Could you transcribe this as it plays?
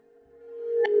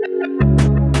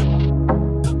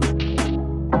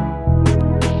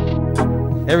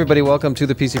Hey everybody, welcome to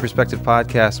the PC Perspective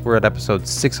Podcast. We're at episode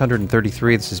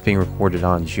 633. This is being recorded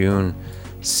on June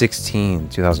 16,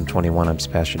 2021. I'm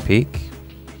Sebastian Peak.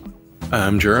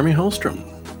 I'm Jeremy Holstrom.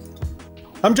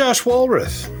 I'm Josh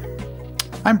Walrath.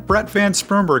 I'm Brett Van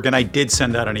Sprumberg, and I did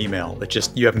send out an email. It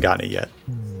just, you haven't gotten it yet.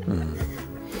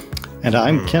 And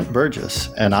I'm Kent Burgess,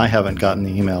 and I haven't gotten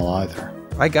the email either.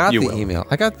 I got the email.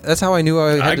 That's how I knew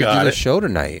I had to do the show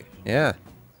tonight. Yeah.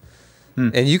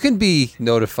 And you can be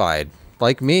notified,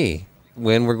 like me,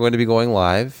 when we're going to be going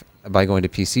live by going to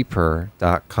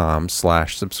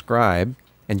pcper.com/subscribe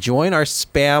and join our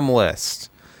spam list,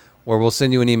 where we'll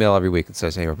send you an email every week that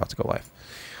says, hey, we're about to go live,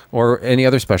 or any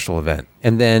other special event.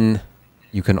 And then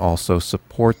you can also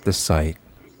support the site.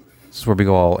 This is where we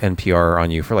go all NPR on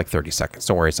you for like 30 seconds.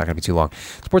 Don't worry, it's not going to be too long.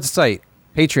 Support the site,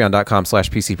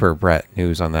 patreon.com/pcper. Brett,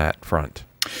 news on that front.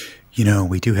 You know,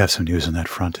 we do have some news on that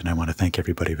front, and I want to thank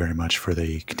everybody very much for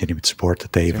the continued support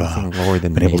that they've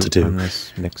been able to do. On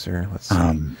this mixer? Let's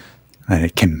see.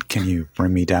 Can you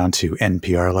bring me down to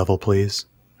NPR level, please?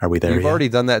 Are we there You've yet? already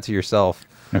done that to yourself.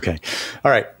 Okay.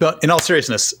 All right. But in all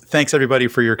seriousness, thanks everybody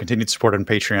for your continued support on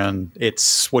Patreon.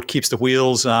 It's what keeps the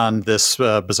wheels on this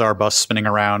bizarre bus spinning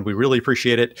around. We really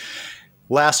appreciate it.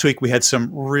 Last week, we had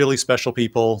some really special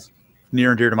people near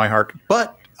and dear to my heart.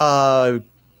 But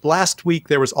last week,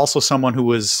 there was also someone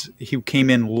who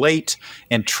came in late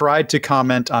and tried to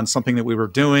comment on something that we were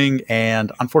doing.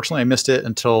 And unfortunately, I missed it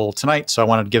until tonight. So I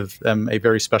wanted to give them a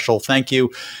very special thank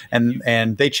you.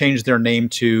 And they changed their name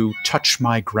to Touch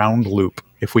My Ground Loop,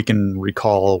 if we can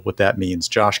recall what that means.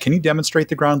 Josh, can you demonstrate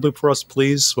the ground loop for us,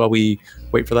 please, while we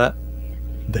wait for that?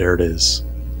 There it is.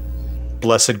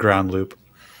 Blessed ground loop.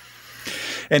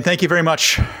 And thank you very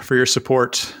much for your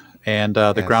support. And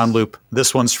the ground loop,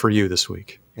 this one's for you this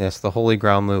week. Yes, the holy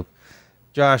ground loop.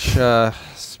 Josh,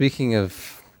 speaking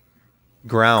of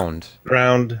ground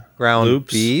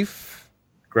loops. beef,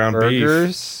 ground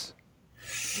burgers,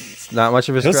 it's not much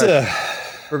of a stretch.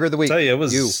 Burger of the week. I'll tell you, it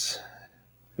was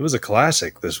a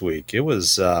classic this week. It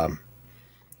was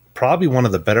probably one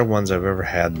of the better ones I've ever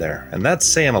had there. And that's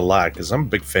saying a lot because I'm a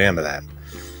big fan of that.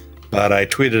 But I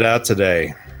tweeted out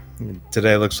today.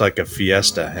 Today looks like a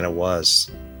fiesta, and it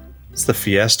was. It's the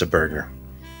Fiesta Burger.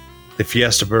 The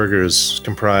Fiesta Burger is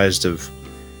comprised of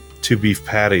 2 beef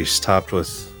patties topped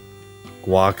with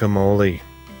guacamole,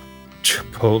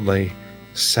 chipotle,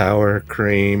 sour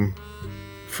cream,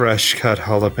 fresh cut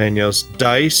jalapenos,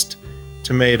 diced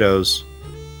tomatoes,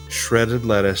 shredded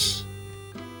lettuce,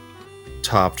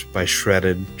 topped by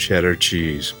shredded cheddar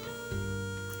cheese.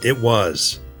 It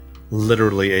was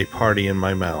literally a party in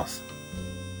my mouth.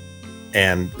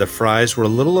 And the fries were a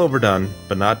little overdone,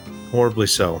 but not horribly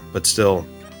so, but still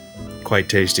quite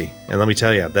tasty. And let me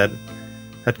tell you, that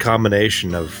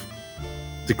combination of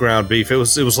the ground beef, it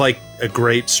was like a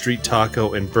great street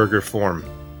taco in burger form.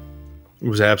 It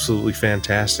was absolutely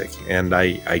fantastic. And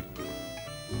I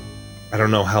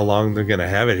don't know how long they're going to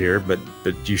have it here, but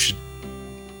you should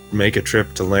make a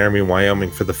trip to Laramie,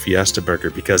 Wyoming for the Fiesta Burger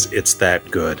because it's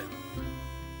that good.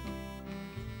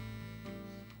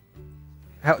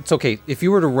 It's okay. If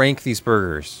you were to rank these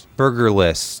burger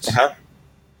list,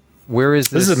 where is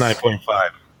this? This is a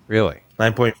 9.5. Really?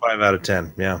 9.5 out of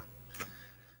 10, yeah.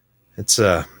 It's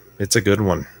a good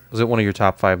one. Was it one of your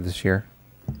top 5 this year?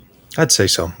 I'd say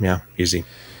so, yeah. Easy.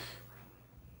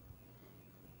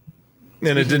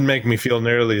 And it didn't make me feel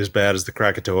nearly as bad as the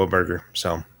Krakatoa burger,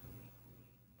 so.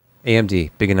 AMD,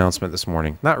 big announcement this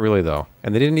morning. Not really, though.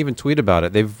 And they didn't even tweet about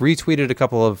it. They've retweeted a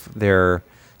couple of their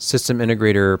system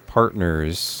integrator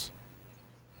partners.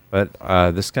 But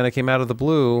this kind of came out of the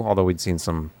blue, although we'd seen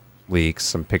some leaks,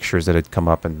 some pictures that had come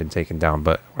up and been taken down.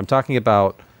 But I'm talking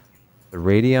about the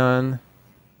Radeon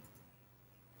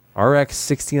RX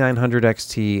 6900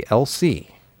 XT LC,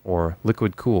 or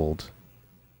liquid cooled,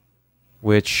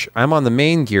 which I'm on the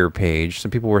Main Gear page.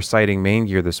 Some people were citing Main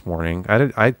Gear this morning.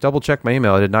 I double-checked my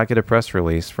email. I did not get a press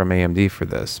release from AMD for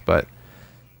this, but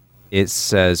it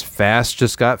says fast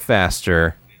just got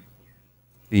faster.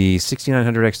 The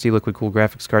 6900 XT liquid-cooled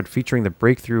graphics card featuring the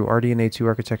breakthrough RDNA 2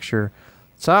 architecture,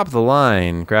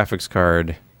 top-of-the-line graphics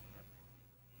card,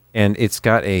 and it's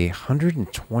got a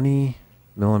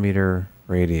 120-millimeter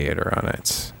radiator on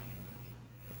it.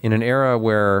 In an era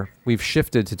where we've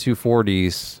shifted to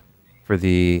 240s for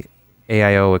the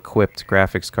AIO-equipped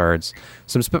graphics cards,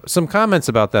 some comments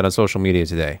about that on social media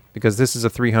today, because this is a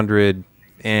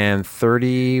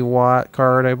 330-watt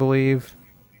card, I believe.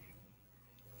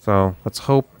 So let's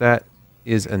hope that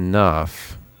is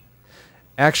enough.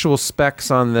 Actual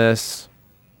specs on this,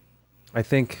 I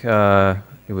think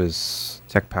it was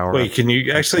Tech Power. Wait, can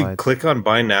you actually click on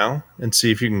buy now and see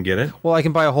if you can get it? Well, I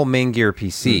can buy a whole Main Gear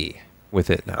PC. with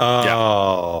it now.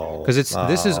 Oh, Because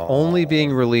this is only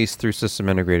being released through system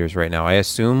integrators right now. I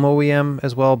assume OEM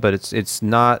as well, but it's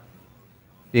not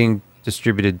being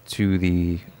distributed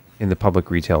in the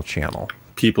public retail channel.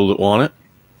 People that want it,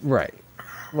 Right.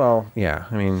 Well, yeah.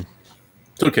 I mean,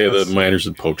 it's okay. The miners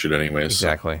would poach it anyways.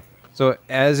 exactly. So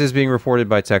as is being reported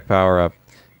by Tech Power Up,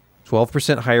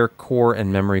 12% higher core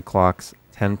and memory clocks,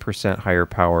 10% higher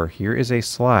power. Here is a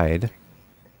slide.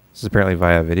 This is apparently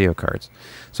via video cards.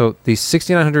 So the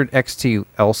 6900 XT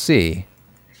LC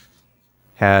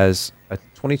has a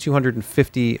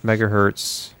 2250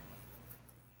 megahertz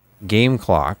game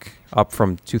clock, up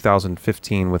from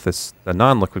 2015 with the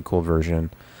non-liquid cooled version,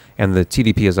 and the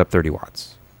TDP is up 30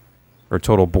 watts, or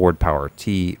total board power,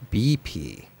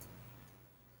 TBP. What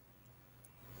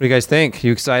do you guys think?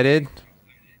 You excited?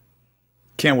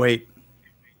 Can't wait.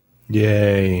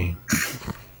 Yay!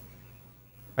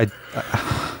 I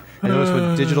noticed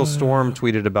when Digital Storm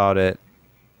tweeted about it,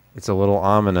 it's a little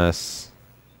ominous.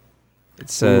 It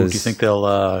says, Do you think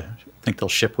they'll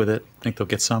ship with it? Think they'll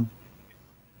get some?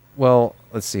 well,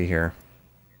 let's see here.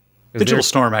 'Cause Digital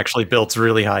Storm actually builds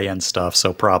really high-end stuff,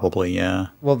 so probably, yeah.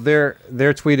 Well, their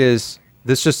tweet is,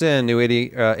 this just in, new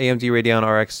AMD Radeon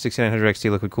RX 6900 XT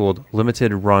liquid cooled,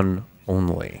 limited run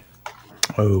only.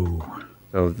 Oh.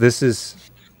 So this isn't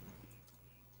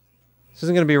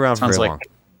going to be around for Sounds very like long.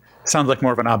 sounds like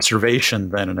more of an observation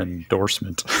than an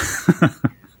endorsement.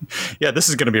 Yeah, this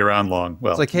is going to be around long.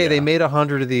 Well, It's like, hey, yeah, they made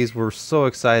 100 of these. We're so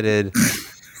excited.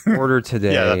 Order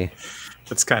today. Yeah.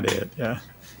 That's kind of it, yeah.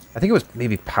 I think it was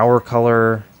maybe Power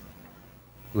Color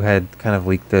who had kind of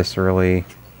leaked this early.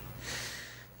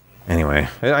 Anyway,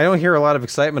 I don't hear a lot of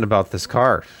excitement about this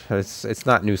car. It's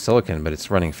not new silicon, but it's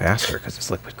running faster because it's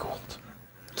liquid cooled.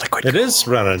 It is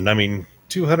running. I mean,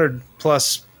 200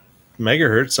 plus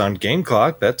megahertz on game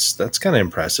clock. That's kind of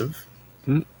impressive.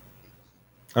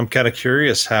 I'm kind of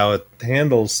curious how it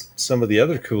handles some of the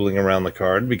other cooling around the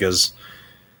card, because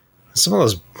some of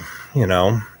those,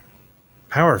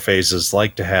 power phases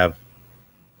like to have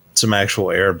some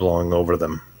actual air blowing over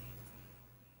them.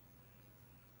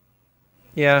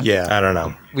 Yeah. Yeah. I don't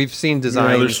know. We've seen Yeah,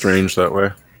 designs they're strange that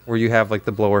way. where you have like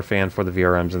the blower fan for the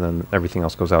VRMs and then everything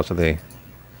else goes out to the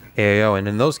AIO. And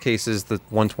in those cases, the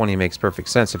 120 makes perfect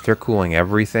sense. If they're cooling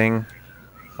everything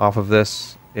off of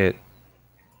this, it'll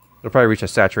probably reach a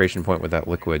saturation point with that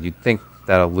liquid. You'd think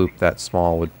that a loop that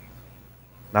small would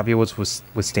not be able to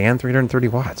withstand 330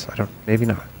 watts. Maybe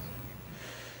not.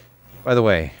 By the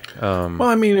way, Well,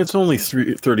 I mean, it's only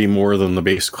 30 more than the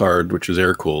base card, which is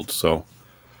air cooled. So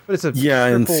but it's a yeah,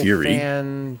 in triple theory.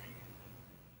 fan.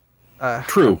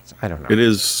 True, I don't know. it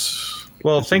is.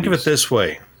 Well, think of it this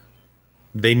way.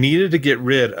 They needed to get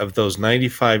rid of those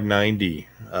 9590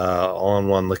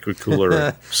 all-in-one liquid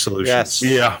cooler solutions. Yes.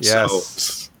 Yeah, Yes. so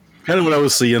it's kind of what I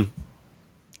was seeing.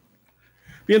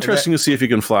 Be interesting to see if you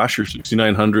can flash your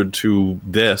 6900 to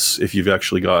this if you've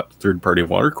actually got third-party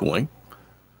water cooling.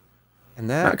 And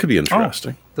That could be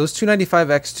interesting. those 295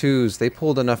 X2s, they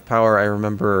pulled enough power. I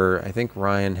remember, I think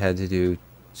Ryan had to do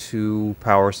 2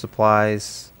 power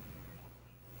supplies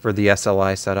for the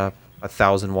SLI setup,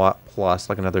 1,000 watt plus,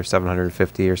 like another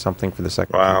 750 or something for the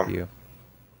second Wow. GPU.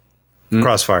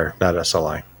 Crossfire, not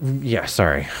SLI. Yeah,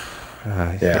 sorry.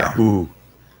 Yeah. Ooh,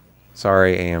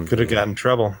 Sorry, AMD. Could have gotten in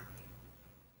trouble.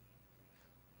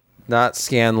 Not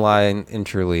scanline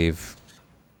interleave.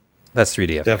 That's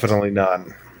 3DF. Definitely not.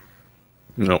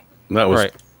 no, that was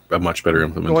Right. a much better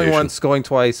implementation. Going once, going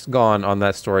twice, gone on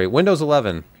that story. Windows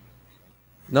 11.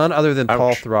 None other than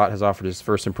Paul Ouch. Throt has offered his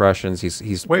first impressions. He's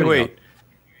Wait, putting wait. out-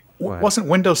 ahead. Wasn't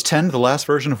Windows 10 the last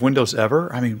version of Windows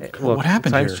ever? I mean, look, what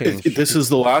happened times here? change. This is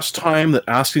the last time that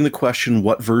asking the question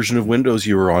what version of Windows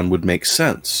you were on would make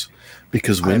sense,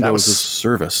 because Windows was- as a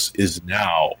service is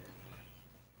now.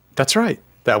 That's right.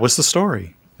 That was the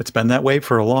story. It's been that way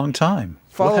for a long time.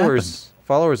 What happened?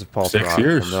 Followers of Paul 6 Throt will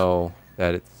years. know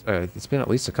that it's been at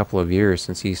least a couple of years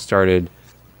since he started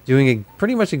doing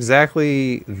pretty much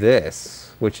exactly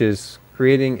this, which is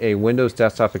creating a Windows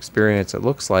desktop experience that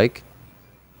looks like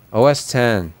OS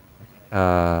 10.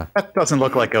 That doesn't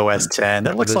look like OS 10.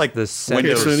 That looks like the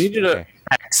Windows so I need you to- okay.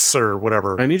 X or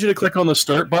whatever. I need you to click on the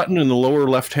start button in the lower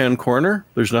left-hand corner.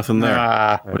 There's nothing there.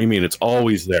 Ah. What do you mean? It's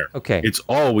always there. Okay. It's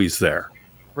always there.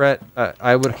 Brett,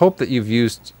 I would hope that you've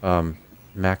used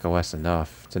Mac OS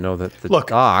enough to know that the Look.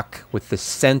 dock with the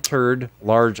centered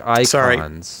large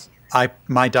icons. Sorry.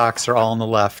 My docs are all on the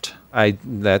left.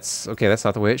 That's okay. That's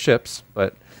not the way it ships,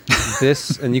 but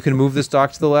this, and you can move this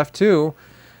dock to the left too.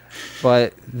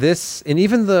 But this, and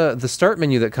even the start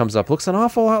menu that comes up looks an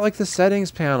awful lot like the settings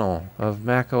panel of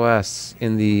Mac OS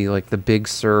in the Big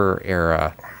Sur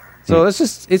era. So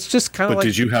it's just kind of But like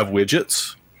did you have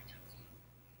widgets?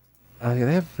 yeah,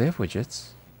 they have widgets.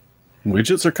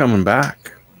 Widgets are coming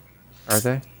back. Are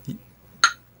they?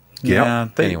 Yeah.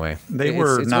 Anyway, they it's-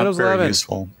 were it's not Windows very 11.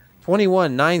 useful.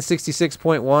 21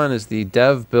 966.1 is the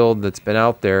dev build that's been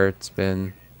out there. It's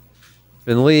been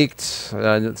leaked.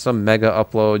 Some mega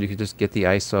upload. You could just get the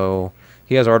ISO.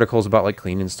 He has articles about like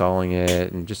clean installing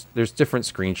it, and just there's different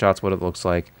screenshots what it looks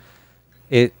like.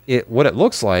 What it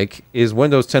looks like is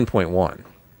Windows 10.1.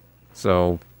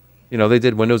 So, they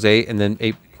did Windows 8, and then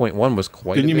 8.1 was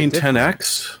quite. Didn't you mean different.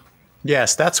 10X?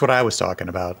 Yes, that's what I was talking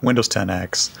about. Windows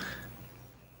 10X.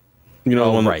 You know,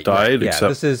 the one right, that died, yeah. except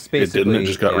This is it didn't. It basically-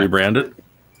 just got yeah. rebranded.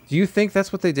 Do you think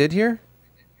that's what they did here?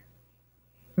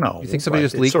 No, You think somebody but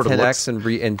just it leaked sort of 10x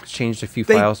looks- and changed a few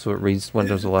They- files so it reads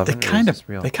Windows 11? They Or is kind this of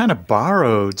real? they kind of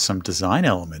borrowed some design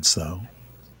elements, though.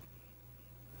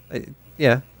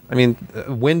 Yeah, I mean,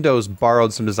 Windows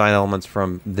borrowed some design elements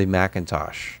from the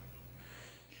Macintosh,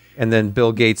 and then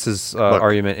Bill Gates's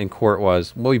argument in court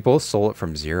was, "Well, we both stole it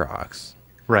from Xerox."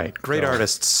 Right. Great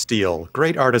artists steal.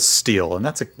 Great artists steal, and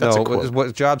that's a No, quote.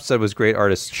 what Jobs said was great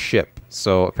artists ship.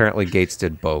 So apparently Gates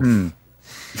did both.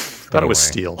 Thought it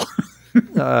was Anyway. steal.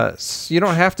 You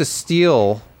don't have to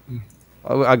steal.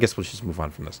 I guess we'll just move on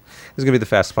from this. This is gonna be the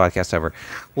fastest podcast ever.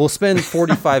 We'll spend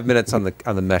 45 minutes on the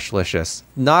Meshlicious.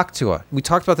 Noctua. We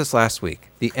talked about this last week.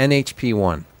 The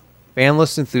NHP1.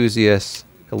 Fanless enthusiasts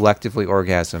collectively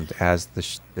orgasmed as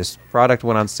this product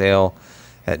went on sale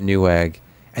at Newegg,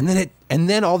 and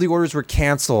then all the orders were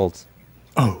canceled.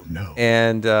 Oh no.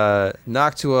 And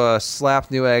Noctua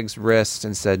slapped Newegg's wrist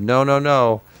and said,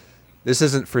 "No, this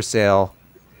isn't for sale,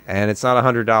 and it's not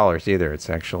 $100 either. It's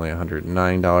actually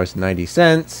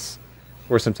 $109.90." Of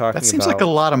course, I'm talking That seems about. like a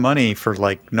lot of money for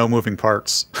like no moving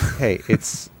parts. Hey,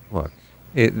 look.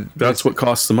 That's what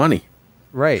costs the money.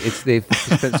 Right. They've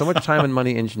spent so much time and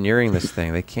money engineering this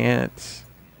thing. They can't.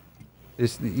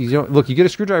 You don't look. You get a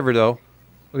screwdriver though.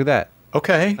 Look at that.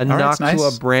 Okay. A all right, it's Noctua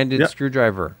nice. branded Yep.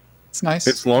 screwdriver. It's nice.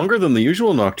 It's longer than the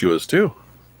usual Noctuas too.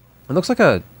 It looks like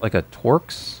a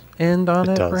Torx end on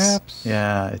it, does. perhaps.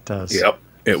 Yeah, it does. Yep,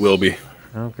 it will be.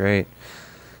 Oh, great.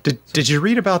 Did you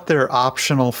read about their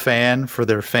optional fan for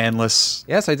their fanless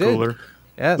Yes, I did. cooler?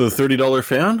 Yes. The $30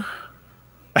 fan.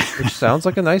 Which sounds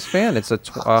like a nice fan. It's a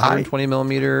 120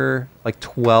 millimeter, like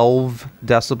 12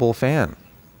 decibel fan.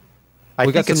 I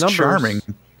We got think some it's numbers. charming.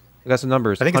 We got some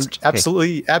numbers. I think it's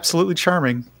Okay. absolutely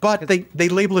charming. But they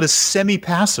label it as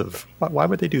semi-passive. Why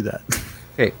would they do that?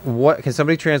 Okay, what can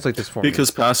somebody translate this for me? Because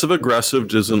passive aggressive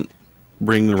doesn't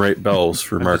ring the right bells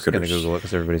for I'm just gonna marketers. Google it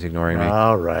because everybody's ignoring me.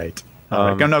 All right.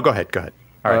 No, go ahead.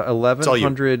 All right. It's all you.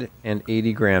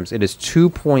 1,180 grams. It is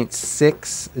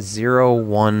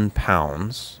 2.601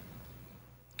 pounds.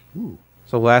 Ooh.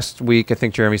 So last week, I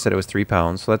think Jeremy said it was 3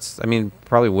 pounds. So that's,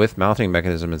 probably with mounting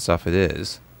mechanism and stuff, it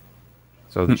is.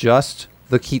 So just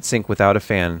the heatsink without a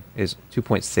fan is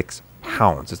 2.6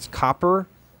 pounds. It's copper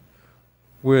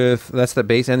with, that's the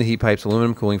base and the heat pipes,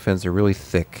 aluminum cooling fins. They're really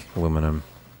thick aluminum.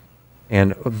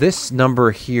 And this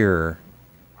number here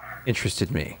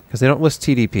interested me because they don't list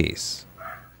TDPs.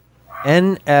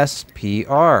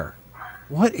 NSPR.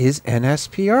 What is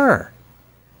NSPR?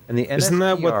 And the Isn't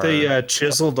that what they NSPR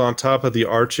chiseled on top of the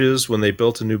arches when they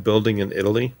built a new building in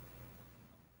Italy?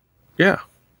 Yeah,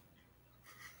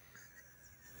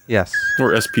 Yes.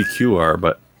 or SPQR,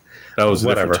 but that was a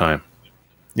Whatever. different time.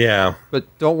 Yeah. But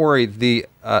don't worry, the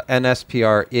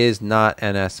NSPR is not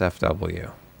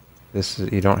NSFW.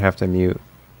 You don't have to mute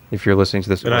if you're listening to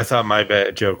this. And I thought my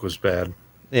joke was bad.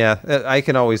 Yeah, I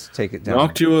can always take it down.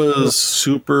 Noctua's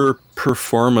super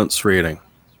performance rating.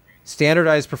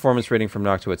 Standardized performance rating from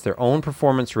Noctua. It's their own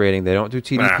performance rating. They don't do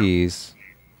TDPs.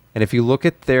 And if you look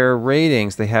at their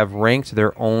ratings, they have ranked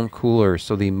their own coolers.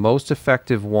 So the most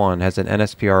effective one has an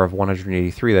NSPR of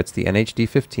 183. That's the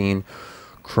NHD15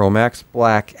 Chromax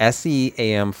Black SE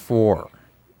AM4.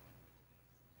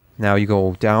 Now you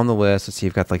go down the list. Let's see,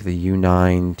 you've got like the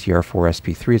U9 TR4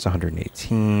 SP3. It's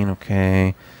 118.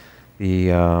 Okay.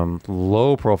 The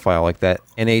low profile, like that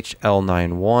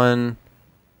NHL91,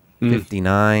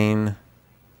 59.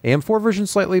 AM4 version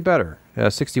slightly better.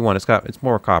 61. It's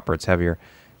more copper. It's heavier.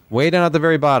 Way down at the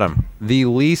very bottom, the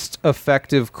least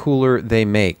effective cooler they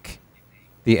make,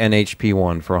 the NHP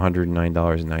one for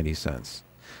 $109.90.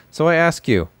 So I ask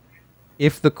you,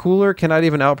 if the cooler cannot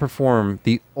even outperform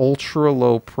the ultra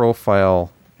low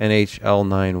profile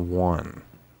NHL91,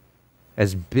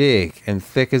 as big and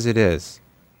thick as it is,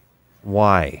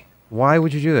 why? Why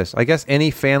would you do this? I guess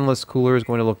any fanless cooler is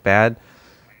going to look bad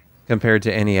compared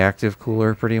to any active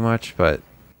cooler pretty much, but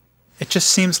It just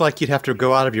seems like you'd have to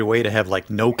go out of your way to have like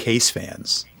no case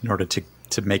fans in order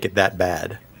to make it that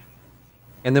bad.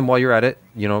 And then while you're at it,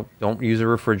 don't use a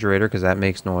refrigerator because that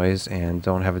makes noise, and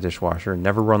don't have a dishwasher.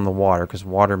 Never run the water because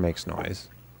water makes noise.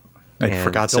 And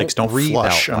for God's sakes, don't breathe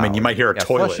flush. out I mean, you loud. might hear a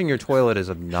toilet. Flushing your toilet is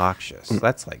obnoxious.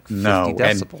 That's like 50 No,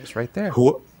 decibels right there.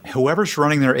 Whoever's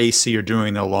running their AC or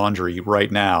doing their laundry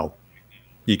right now,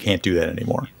 you can't do that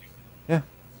anymore. Yeah.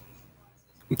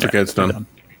 It's okay, it's done.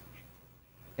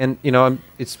 And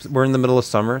we're in the middle of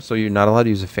summer, so you're not allowed to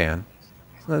use a fan.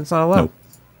 It's not allowed. Nope.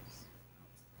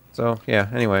 So yeah.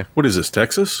 Anyway. What is this,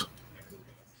 Texas?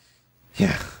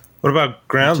 Yeah. What about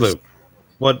ground loop?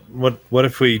 What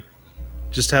if we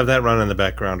just have that run in the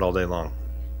background all day long?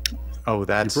 Oh,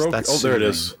 that's There it soothing.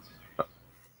 is.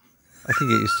 I could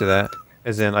get used to that.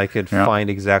 As in, I could Yeah. find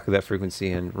exactly that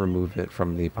frequency and remove it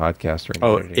from the podcast. Or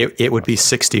Oh, anything. it would be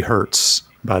 60 hertz,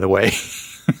 by the way.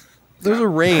 There's a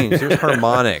range. There's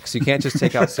harmonics. You can't just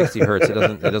take out 60 hertz. It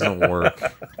doesn't work.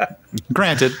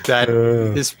 Granted, that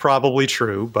is probably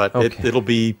true, but Okay. it'll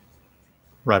be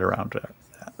right around there.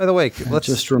 By the way, let's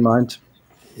just reminds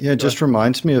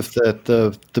me of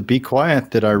the Be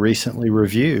Quiet that I recently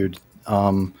reviewed.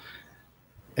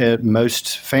 At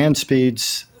most fan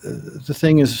speeds, the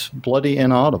thing is bloody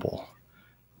inaudible.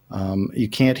 You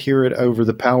can't hear it over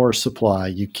the power supply.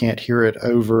 You can't hear it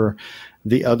over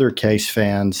the other case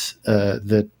fans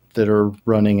that are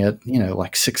running at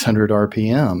like 600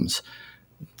 RPMs.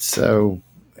 So,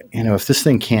 if this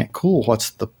thing can't cool,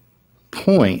 what's the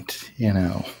point?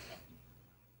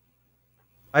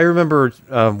 I remember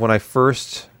when I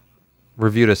first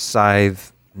reviewed a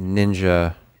Scythe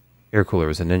Ninja air cooler. It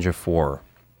was a Ninja 4.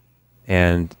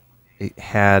 And it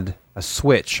had a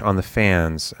switch on the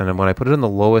fans. And then when I put it in the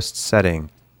lowest setting,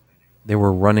 they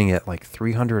were running at like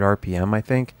 300 RPM, I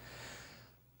think.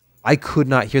 I could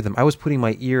not hear them. I was putting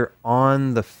my ear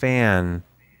on the fan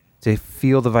to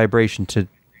feel the vibration.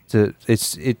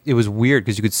 It was weird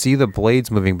because you could see the blades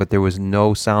moving, but there was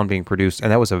no sound being produced.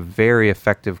 And that was a very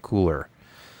effective cooler.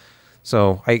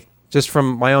 So just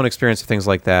from my own experience of things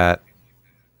like that,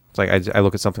 it's like I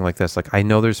look at something like this. Like I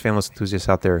know there's fanless enthusiasts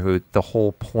out there who the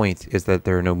whole point is that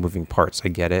there are no moving parts. I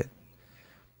get it,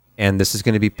 and this is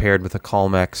going to be paired with a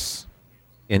Calmex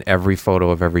in every photo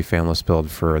of every fanless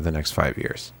build for the next 5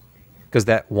 years. Because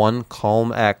that one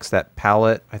Calm-X, that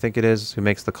Palette, I think it is, who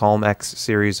makes the Calm-X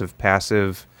series of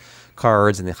passive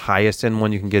cards, and the highest end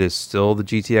one you can get is still the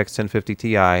GTX 1050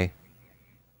 Ti.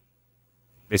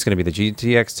 It's going to be the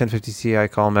GTX 1050 Ti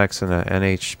Calm-X and the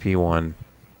NHP one.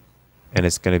 And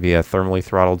it's going to be a thermally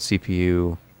throttled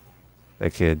CPU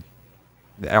that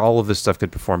all of this stuff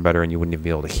could perform better and you wouldn't even be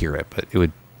able to hear it, but it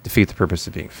would defeat the purpose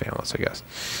of being fanless, I guess.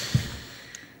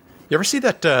 You ever see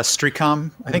that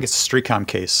Streetcom? I think it's a Streetcom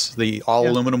case, the all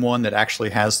aluminum one that actually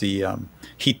has the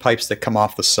heat pipes that come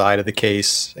off the side of the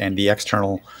case and the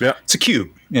external. Yeah. It's a cube.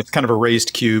 It's kind of a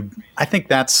raised cube. I think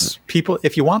that's people.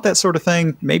 If you want that sort of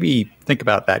thing, maybe think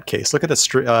about that case. Look at a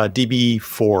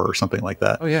DB4 or something like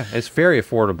that. Oh yeah, it's very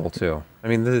affordable too. I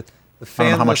mean the I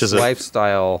don't know how much fanless is it?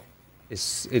 lifestyle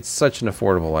it's such an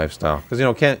affordable lifestyle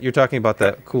because Kent, you're talking about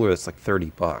that cooler that's like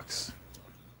 $30.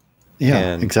 Yeah,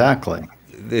 And- exactly.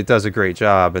 It does a great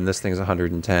job, and this thing's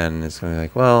 110. It's going to be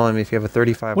like, well, I mean, if you have a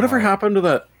 35, Whatever happened to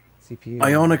that CPU,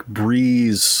 Ionic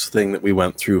Breeze thing that we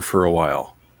went through for a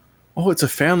while? Oh, it's a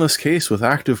fanless case with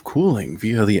active cooling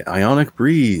via the Ionic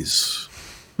Breeze.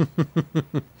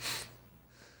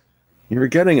 You were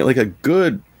getting like a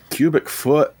good cubic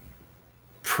foot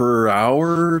per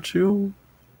hour or two.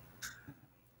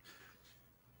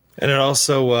 And it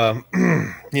also,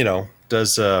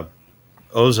 does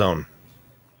ozone.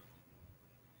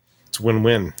 It's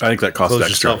win-win. I think that costs Close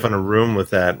extra. yourself in a room with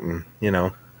that, and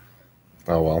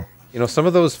oh well. some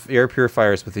of those air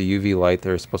purifiers with the UV light,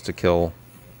 they're supposed to kill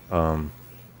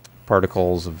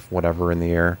particles of whatever in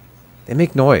the air. They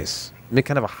make noise. They make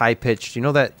kind of a high pitched. You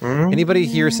know that anybody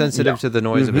here sensitive to the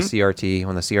noise of a CRT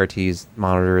when the CRT's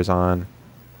monitor is on?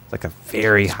 It's like a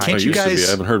very high. I Can't you used to be. guys-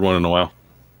 I haven't heard one in a while.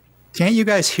 Can't you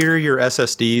guys hear your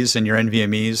SSDs and your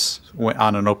NVMEs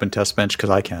on an open test bench? Because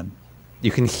I can.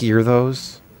 You can hear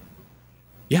those.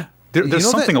 Yeah. There's know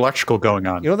something that- electrical going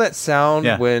on. You know that sound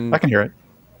yeah, when I can hear it.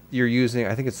 you're using,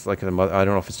 I think it's like I don't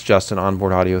know if it's just an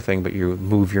onboard audio thing, but you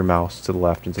move your mouse to the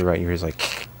left and to the right, and you're just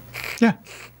like Yeah.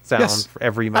 sound Yes. for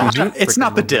every mouse. It's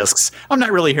not the discs. I'm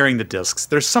not really hearing the discs.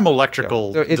 There's some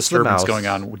electrical It's the disturbance mouse. going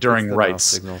on during It's the mouse writes.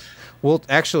 signals. Well,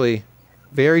 actually,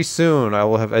 very soon I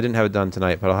didn't have it done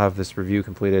tonight, but I'll have this review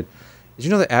completed. Did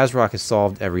you know that ASRock has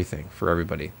solved everything for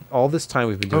everybody? All this time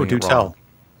we've been doing do it wrong. tell.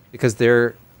 Because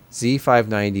their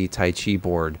Z590 Tai Chi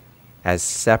board has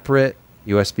separate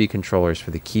USB controllers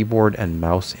for the keyboard and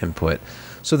mouse input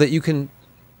so that you can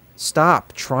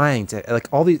Stop trying to like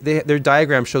all these. Their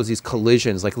diagram shows these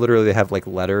collisions. Like literally, they have like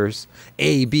letters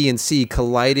A, B, and C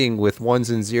colliding with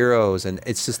ones and zeros, and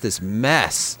it's just this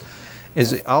mess.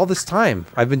 Is all this time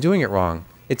I've been doing it wrong.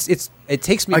 It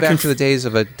takes me back to the days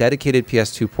of a dedicated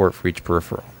PS2 port for each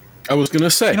peripheral. I was going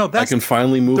to say, I can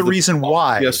finally move the reason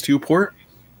why PS2 port.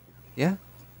 Yeah.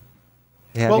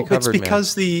 Well, it's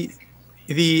because the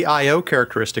I/O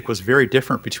characteristic was very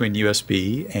different between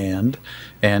USB and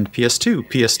PS2.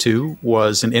 PS2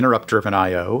 was an interrupt-driven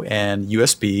I/O, and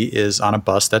USB is on a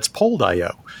bus that's polled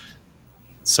I/O.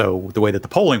 So the way that the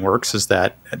polling works is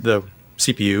that the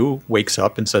CPU wakes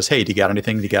up and says, hey, do you got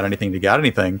anything? Do you got anything? Do you got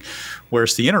anything?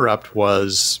 Whereas the interrupt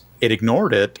was, it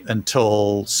ignored it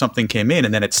until something came in,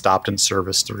 and then it stopped and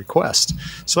serviced the request.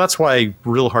 So that's why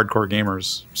real hardcore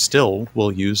gamers still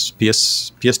will use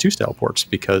PS2 style ports,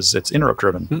 because it's interrupt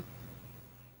driven.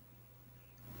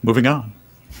 Moving on.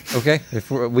 Okay, if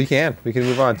we can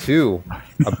move on to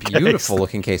a beautiful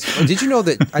looking case. Did you know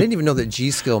that I didn't even know that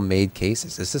G.Skill made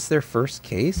cases? Is this their first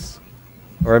case,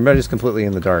 or am I just completely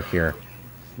in the dark here?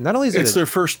 Not only is it's their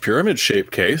first pyramid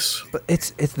shaped case, but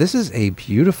this is a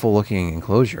beautiful looking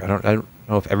enclosure. I don't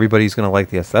know if everybody's going to like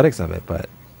the aesthetics of it, but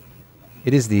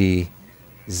it is the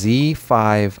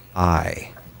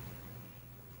Z5i.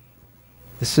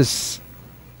 This is,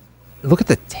 look at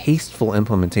the tasteful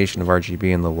implementation of RGB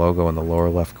in the logo in the lower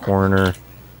left corner.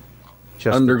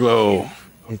 Just underglow.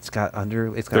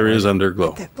 There is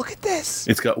underglow. Look at this.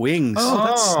 It's got wings.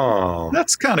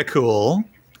 That's kind of cool.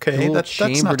 Okay, that's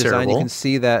not design. terrible. You can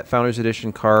see that Founders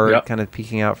Edition card kind of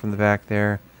peeking out from the back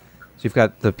there. So you've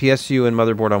got the PSU and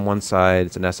motherboard on one side.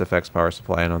 It's an SFX power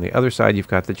supply, and on the other side you've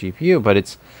got the GPU. But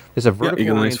it's a vertical you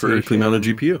can nice vertically mounted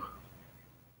GPU.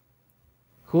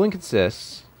 Cooling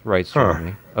consists, writes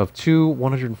Jeremy, of two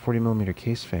 140 millimeter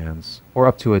case fans, or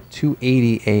up to a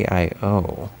 280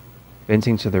 AIO,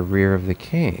 venting to the rear of the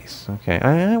case. Okay,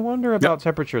 I wonder about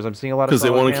temperatures. I'm seeing a lot of because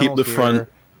they want to keep the front.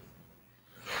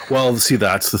 Well, see,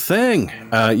 that's the thing.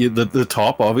 The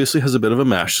top obviously has a bit of a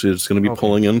mesh, so it's going to be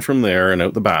pulling in from there and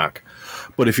out the back.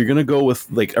 But if you're going to go with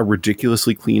like a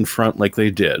ridiculously clean front like they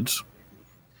did,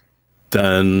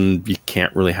 then you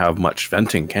can't really have much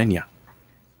venting, can you?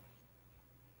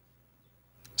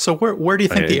 So where do you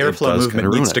think the airflow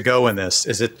movement needs to go in this?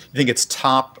 Is it, you think it's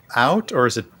top out, or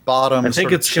is it bottom? I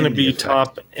think it's going to be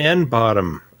top and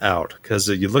bottom out, because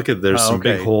you look at there's some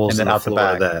big holes in the floor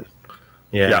of that.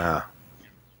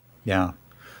 Yeah,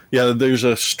 there's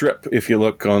a strip if you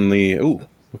look on the...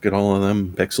 look at all of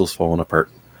them pixels falling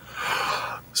apart.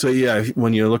 So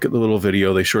when you look at the little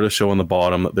video, they sort of show on the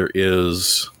bottom that there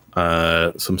is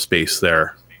some space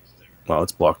there. Well,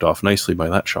 it's blocked off nicely by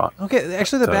that shot. Okay,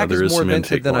 actually the back is more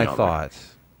vented than I thought.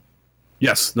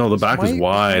 Yes, no, the back is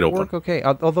wide open. Okay,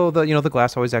 although the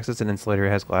glass always acts as an insulator, it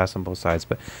has glass on both sides,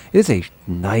 but it is a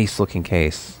nice looking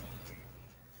case.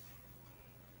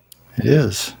 It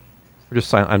is.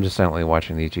 I'm just silently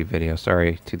watching the YouTube video.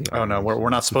 Sorry to the audience. Oh no, we're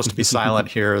not supposed to be silent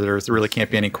here. There really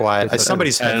can't be any quiet.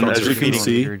 Somebody's headphones are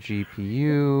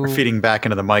feeding back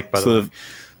into the mic. By the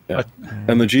way,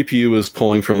 and the GPU is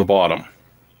pulling from the bottom.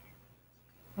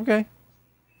 Okay.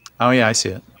 Oh yeah, I see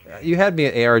it. You had me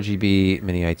at ARGB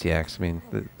Mini ITX. I mean,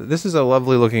 this is a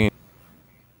lovely looking.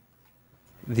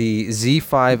 The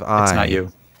Z5i. It's not you.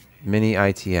 Mini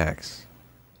ITX.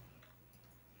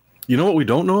 You know what we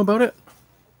don't know about it?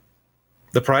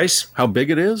 The price, how big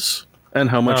it is, and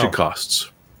how much it costs.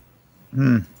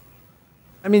 I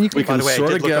mean, we can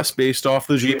sort of guess based off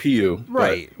the GPU.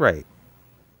 Right.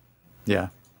 Yeah.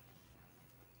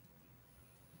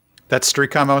 That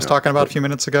Streetcom I was talking about a few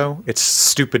minutes ago, it's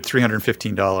stupid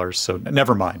 $315, so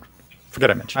never mind.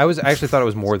 Forget I mentioned. I actually thought it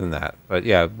was more than that, but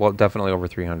yeah, well, definitely over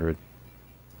 300.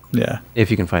 Yeah. If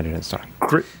you can find it in stock.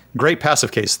 Great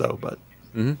passive case, though, but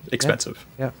expensive.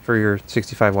 Yeah, for your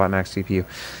 65 watt max CPU.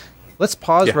 Let's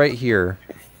pause right here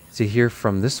to hear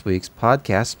from this week's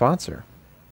podcast sponsor.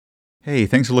 Hey,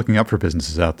 thanks for looking up for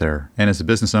businesses out there. And as a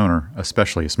business owner,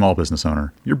 especially a small business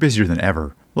owner, you're busier than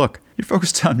ever. Look, you're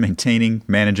focused on maintaining,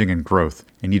 managing, and growth,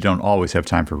 and you don't always have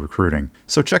time for recruiting.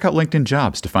 So check out LinkedIn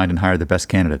Jobs to find and hire the best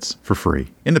candidates for free.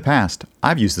 In the past,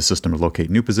 I've used the system to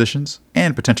locate new positions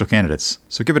and potential candidates,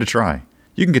 so give it a try.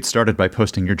 You can get started by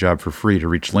posting your job for free to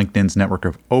reach LinkedIn's network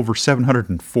of over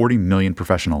 740 million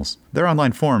professionals. Their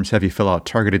online forms have you fill out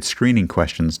targeted screening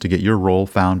questions to get your role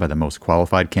found by the most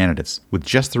qualified candidates with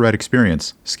just the right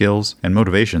experience, skills, and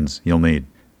motivations you'll need.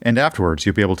 And afterwards,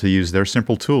 you'll be able to use their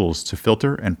simple tools to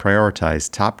filter and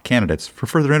prioritize top candidates for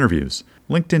further interviews.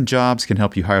 LinkedIn Jobs can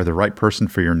help you hire the right person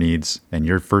for your needs, and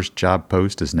your first job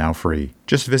post is now free.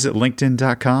 Just visit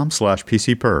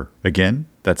linkedin.com/PCPer. Again,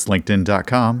 that's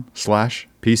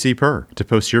linkedin.com/PCPer to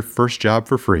post your first job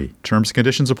for free. Terms and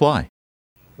conditions apply.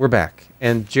 We're back.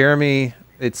 And Jeremy,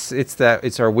 it's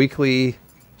our weekly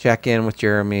check-in with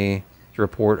Jeremy to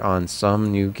report on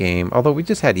some new game. Although we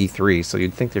just had E3, so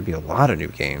you'd think there'd be a lot of new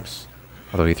games.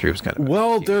 Although E3 was kind of...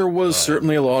 Well, there was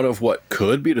certainly a lot of what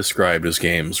could be described as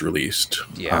games released.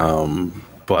 Yeah.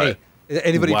 But hey,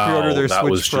 anybody wow, pre-order their that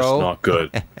Switch was Pro? just not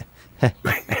good.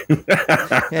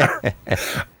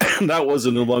 That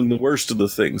wasn't among the worst of the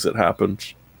things that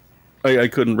happened. I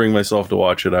couldn't bring myself to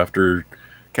watch it after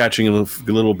catching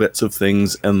little bits of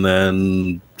things and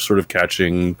then sort of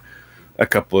catching a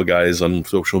couple of guys on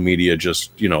social media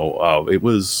just, it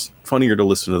was funnier to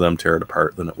listen to them tear it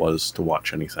apart than it was to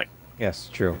watch anything. Yes,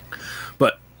 true.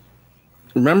 But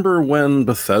remember when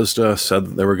Bethesda said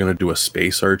that they were going to do a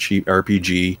space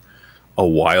RPG a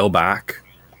while back,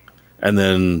 and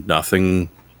then nothing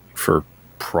for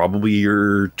probably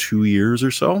 2 years or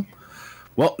so?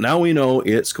 Well, now we know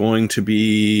it's going to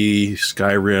be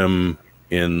Skyrim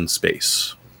in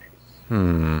space.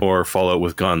 Or Fallout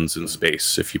with guns in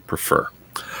space, if you prefer.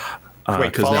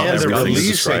 Because now they're everything is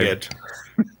releasing described. it.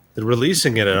 They're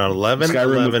releasing it on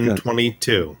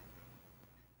 11/11/22,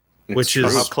 which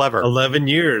is How clever. 11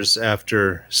 years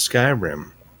after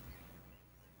Skyrim.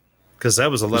 Because that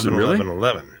was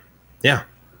 11/11/11. Yeah,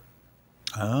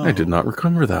 I did not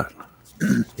remember that.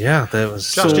 yeah, that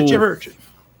was. Josh, did you ever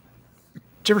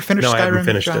finish No, Skyrim? I haven't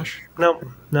finished Josh? it.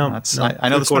 No. That's, I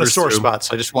know this one is sore spot,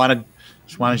 so I just wanted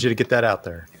you to get that out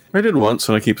there. I did once,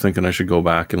 and I keep thinking I should go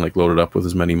back and load it up with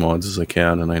as many mods as I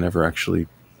can, and I never actually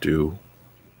do.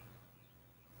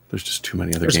 There's just too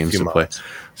many other There's a games few to play. mods.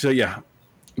 So yeah,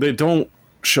 they don't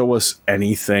show us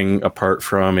anything apart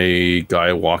from a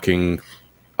guy walking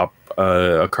up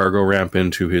a cargo ramp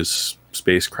into his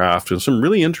spacecraft, and some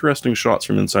really interesting shots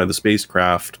from inside the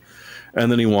spacecraft. And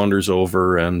then he wanders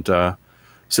over and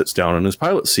sits down in his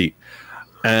pilot seat.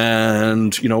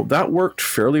 And, that worked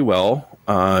fairly well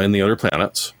in the other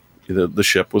planets. The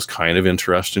ship was kind of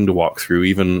interesting to walk through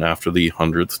even after the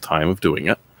 100th time of doing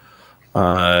it.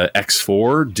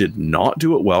 X4 did not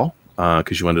do it well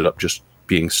because you ended up just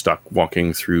being stuck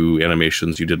walking through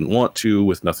animations you didn't want to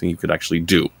with nothing you could actually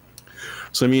do.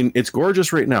 So, it's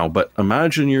gorgeous right now, but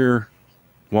imagine you're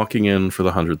walking in for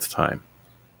the 100th time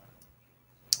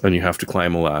and you have to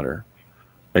climb a ladder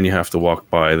and you have to walk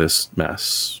by this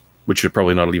mess, which you're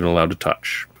probably not even allowed to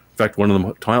touch. In fact, one of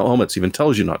the helmets even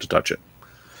tells you not to touch it.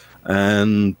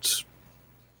 And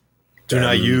Do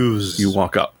not use. you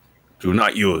walk up. Do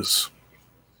not use.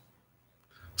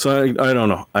 So I don't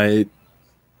know.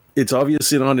 It's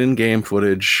obviously not in-game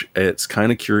footage. It's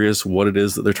kind of curious what it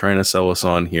is that they're trying to sell us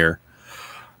on here.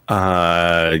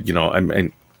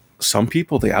 Some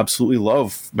people, they absolutely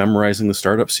love memorizing the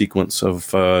startup sequence of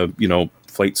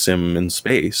flight sim in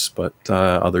space, but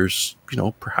others,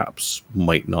 perhaps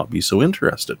might not be so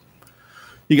interested.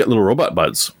 You get little robot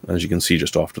buds, as you can see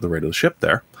just off to the right of the ship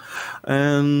there.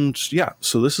 And yeah,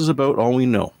 so this is about all we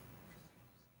know.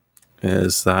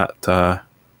 Is that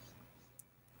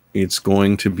it's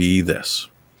going to be this.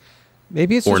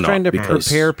 Maybe it's Or just not, trying to because-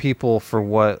 prepare people for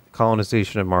what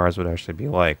colonization of Mars would actually be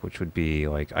like, which would be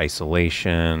like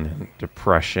isolation and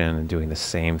depression and doing the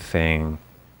same thing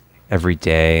every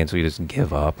day until you just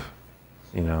give up,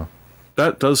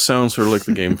 That does sound sort of like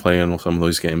the gameplay in some of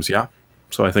those games, yeah.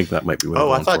 So I think that might be what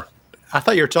Oh, I'm going for. I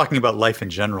thought you were talking about life in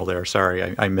general there.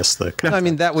 Sorry, I missed the. No, I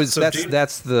mean,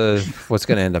 that's do what's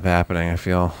going to end up happening. I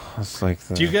feel it's like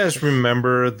Do you guys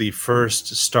remember the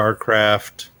first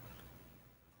StarCraft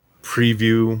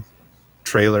preview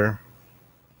trailer?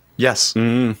 Yes.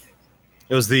 Mm,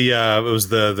 It was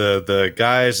the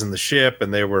guys in the ship,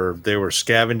 and they were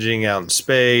scavenging out in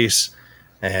space,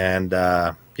 and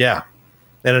and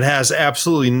it has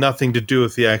absolutely nothing to do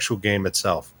with the actual game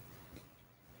itself.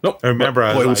 nope. I remember,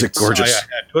 Boy, was it gorgeous.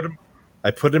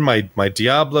 I put in my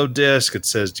Diablo disc. It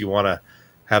says, "Do you want to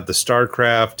have the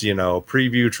StarCraft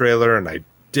preview trailer?" And I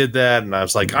did that, and I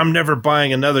was like, "I'm never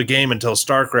buying another game until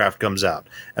StarCraft comes out."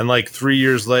 And like 3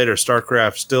 years later,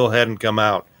 StarCraft still hadn't come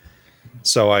out.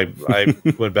 So I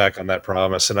went back on that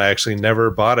promise, and I actually never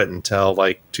bought it until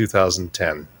like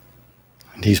 2010.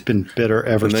 And he's been bitter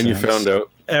ever And then since. you found out.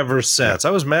 Ever since, I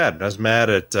was mad. I was mad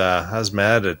at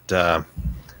that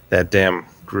damn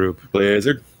group,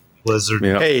 Blizzard. Blizzard.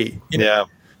 Yeah. Hey, Yeah.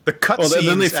 the cutscenes. Well,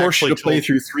 then they forced you to play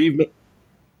through three.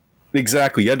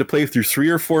 Exactly. You had to play through 3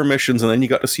 or 4 missions, and then you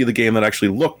got to see the game that actually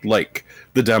looked like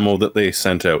the demo that they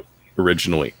sent out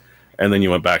originally. And then you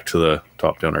went back to the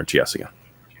top-down RTS again.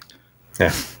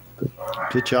 Yeah.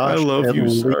 Did Josh, I love at you,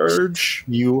 least Sarge.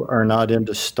 you are not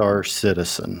into Star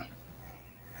Citizen.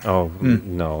 Oh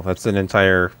no, that's an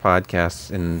entire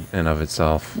podcast in and of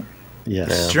itself. Yes.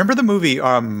 Do you remember the movie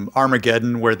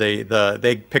Armageddon, where they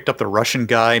picked up the Russian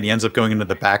guy and he ends up going into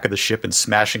the back of the ship and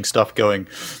smashing stuff, going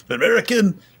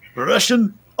American,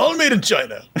 Russian, all made in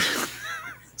China.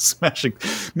 Smashing.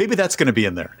 Maybe that's going to be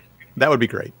in there. That would be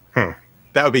great.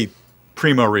 That would be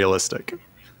primo realistic.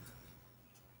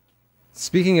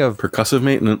 Speaking of Percussive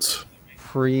maintenance.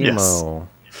 Primo,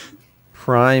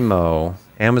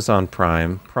 Amazon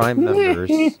Prime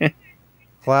members,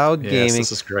 cloud Yes, gaming.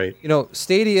 this is great. You know,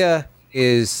 Stadia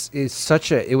is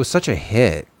such a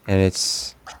hit, and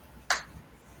it's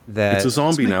It's a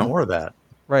zombie now. More of that.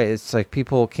 right. It's like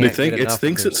people can't. think- get it enough of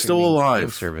thinks their it's still streaming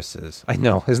alive. Services. I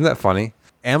know, isn't that funny?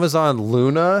 Amazon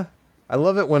Luna. I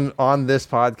love it when on this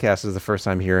podcast is the first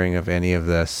time hearing of any of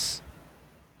this.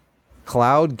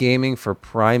 Cloud gaming for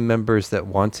Prime members that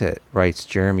want it, writes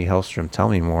Jeremy Hellstrom. Tell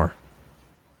me more.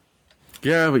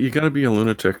 Yeah, but you got to be a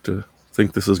lunatic to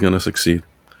think this is going to succeed.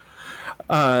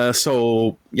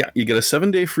 So, yeah, you get a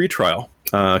 7-day free trial,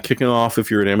 kicking off if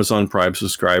you're an Amazon Prime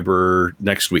subscriber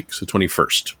next week, so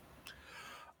 21st.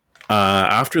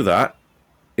 After that,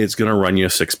 it's going to run you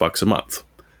 $6 a month.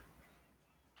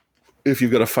 If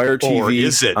you've got a Fire TV, Or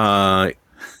is it?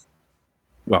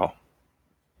 Well,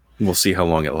 we'll see how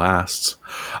long it lasts.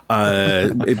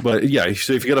 But yeah,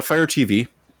 so if you got a Fire TV,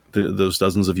 those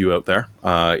dozens of you out there,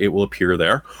 it will appear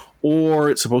there. Or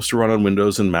it's supposed to run on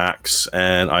Windows and Macs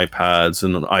and iPads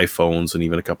and iPhones and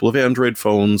even a couple of Android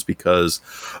phones, because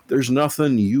there's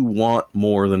nothing you want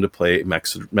more than to play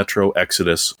Metro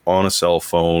Exodus on a cell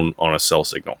phone on a cell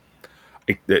signal.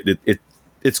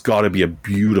 It's got to be a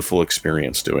beautiful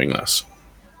experience doing this.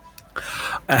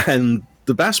 And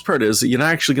the best part is that you're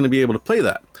not actually going to be able to play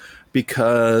that,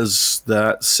 because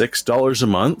that $6 a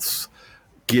month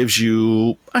gives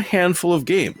you a handful of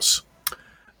games.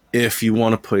 If you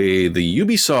want to play the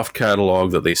Ubisoft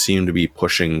catalog that they seem to be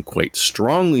pushing quite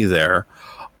strongly there,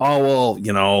 oh,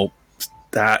 well,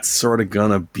 that's sort of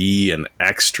going to be an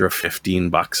extra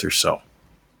 $15 or so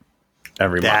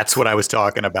every month. That's what I was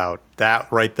talking about. That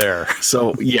right there.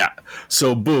 So, yeah.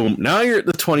 So, boom. Now you're at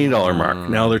the $20 mark.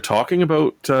 Now they're talking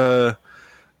about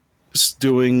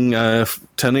doing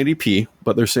 1080p,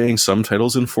 but they're saying some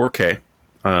titles in 4K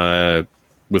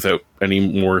without any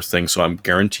more things. So I'm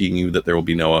guaranteeing you that there will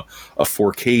be now a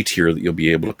 4K tier that you'll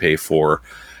be able to pay for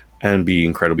and be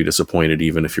incredibly disappointed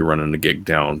even if you're running a gig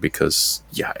down, because,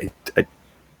 yeah,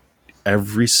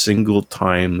 every single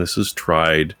time this is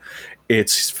tried,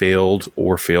 it's failed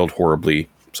or failed horribly,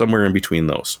 somewhere in between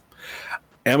those.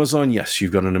 Amazon, yes,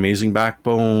 you've got an amazing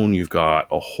backbone. You've got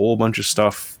a whole bunch of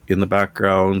stuff in the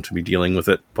background to be dealing with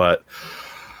it. But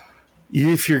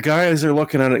if your guys are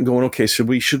looking at it and going, okay, should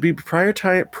we be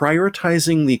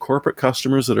prioritizing the corporate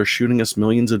customers that are shooting us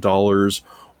millions of dollars,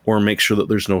 or make sure that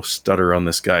there's no stutter on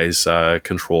this guy's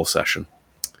control session?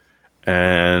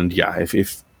 And yeah, if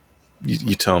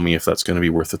you tell me if that's going to be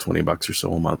worth the $20 or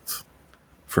so a month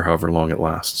for however long it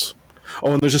lasts.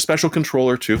 Oh, and there's a special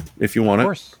controller too, if you want Of it.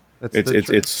 course.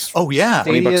 It's Oh yeah,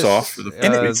 $20 off for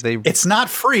the it's not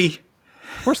free.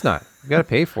 Of course not. You got to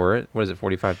pay for it. What is it?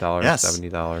 $45, Yes.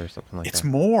 $70, something like It's that.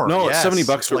 more. No, yes. it's $70,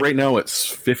 but Like- right now it's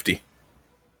 $50.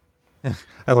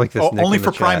 I like this. Oh, Nick only in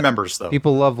the for Prime chat. members, though.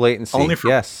 People love latency. Only for-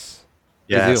 yes.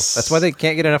 They do. Yes. That's why they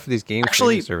can't get enough of these game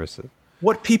Actually, streaming services.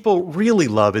 What people really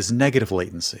love is negative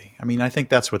latency. I mean, I think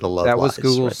that's where the love That was lies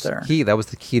Google's right there. key. That was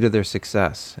the key to their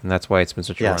success, and that's why it's been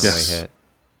such a Yes. runaway Yes. hit.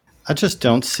 I just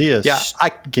don't see a Yeah,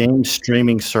 game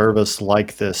streaming service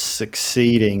like this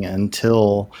succeeding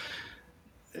until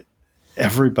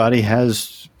everybody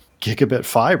has gigabit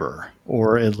fiber,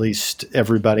 or at least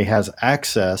everybody has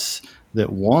access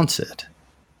that wants it.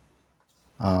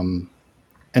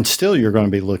 And still, you're going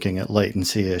to be looking at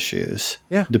latency issues,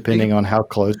 Yeah. depending on how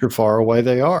close or far away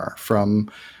they are from,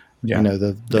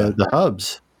 the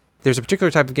hubs. There's a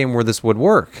particular type of game where this would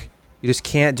work. You just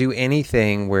can't do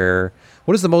anything where...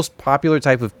 What is the most popular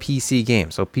type of PC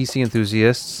game? So PC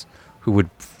enthusiasts who would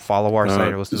follow our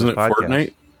site or listen Isn't to it this podcast.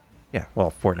 Fortnite? Yeah,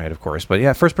 well, Fortnite, of course. But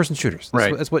yeah, first-person shooters.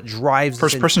 Right. That's what drives this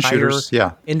First-person entire shooters,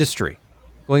 yeah. industry.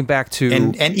 Going back to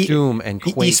and Doom and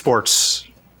Quake. esports.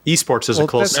 Esports is Well, a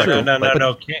close that's second. true.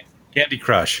 No. Candy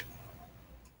Crush.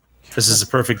 This is a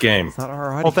perfect game. It's not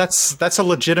our Well, audience. that's a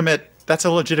legitimate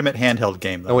handheld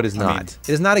game. Though. No, it is I not. mean, It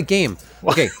is not a game.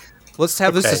 Okay, let's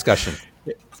have this Okay. discussion.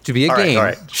 To be a All right, game, all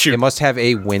right. Shoot. it must have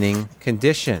a winning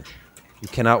condition. You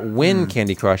cannot win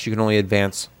Candy Crush. You can only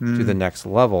advance to the next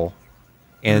level.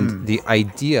 And the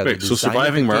idea, Wait, the so design of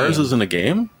Surviving the Mars game isn't a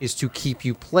game? is to keep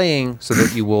you playing so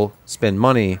that you will spend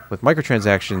money with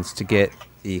microtransactions to get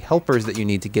the helpers that you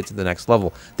need to get to the next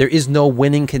level. There is no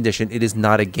winning condition. It is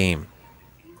not a game.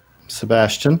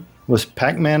 Sebastian, was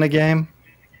Pac-Man a game?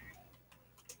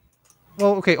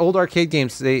 Well, okay, old arcade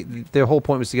games, their whole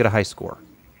point was to get a high score.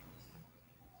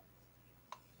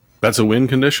 That's a win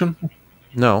condition?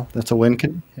 No. That's a win.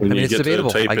 When I mean, you it's get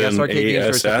debatable. to type I guess in arcade games are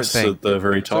a different ASS thing. at the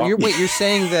very top. So you're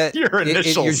saying that Your you're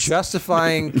initials.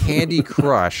 justifying Candy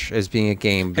Crush as being a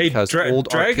game Hey, because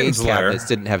old arcade Dragon's Lair. cabinets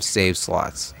didn't have save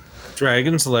slots.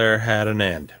 Dragon's Lair had an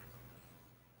end.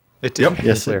 It did.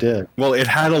 Yes, it did. Well, it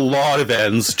had a lot of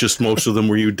ends, just most of them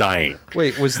were you dying.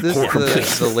 Wait, was this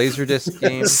the Laserdisc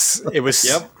game? It was.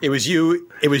 Yep. It was you.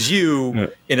 It was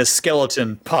you in a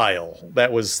skeleton pile.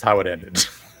 That was how it ended.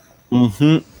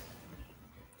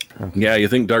 Yeah, you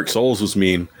think Dark Souls was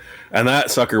mean. And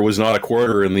that sucker was not a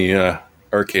quarter in the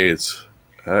arcades.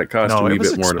 It cost No, a wee it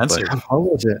was bit more to expensive. play. How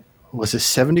was it? Was it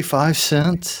 75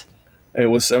 cents? It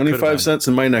was Could've 75 been. cents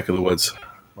in my neck of the woods.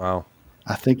 Wow.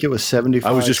 I think it was 75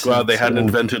 I was just glad they cents. hadn't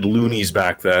invented loonies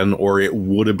back then, or it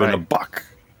would have been a Right. buck.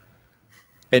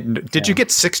 And did you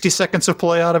get 60 seconds of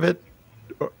play out of it?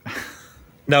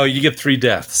 No, you get 3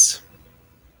 deaths.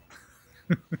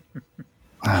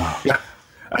 Yeah.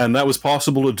 And that was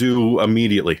possible to do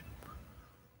immediately.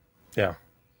 Yeah.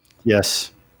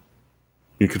 Yes.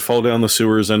 You could fall down the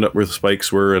sewers, end up where the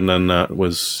spikes were, and then that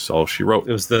was all she wrote.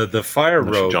 It was the fire And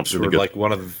then she ropes jumps really were good. like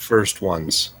one of the first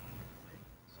ones.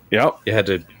 Yeah. You had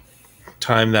to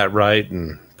time that right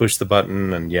and push the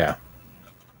button, and yeah.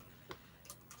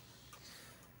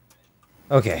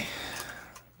 Okay.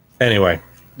 Anyway,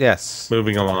 Yes.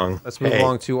 moving along. Let's move Hey.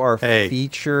 along to our Hey.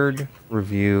 featured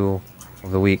review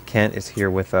of the week. Kent is here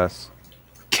with us.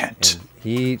 Kent.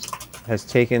 He has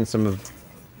taken some of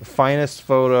the finest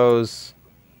photos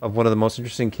of one of the most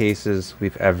interesting cases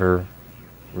we've ever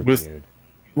With- reviewed.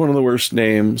 One of the worst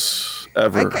names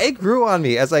ever. It grew on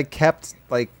me as I kept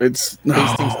It's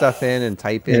pasting stuff in and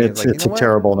typing. It's a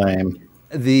terrible name.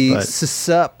 The but-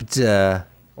 SUSUPD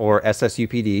or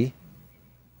SSUPD.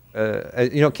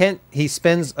 Kent, he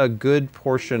spends a good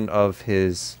portion of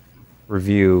his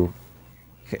review,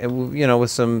 with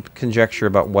some conjecture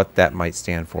about what that might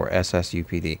stand for.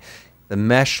 SSUPD, the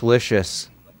Meshlicious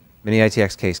Mini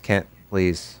ITX case. Kent,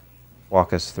 please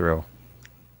walk us through.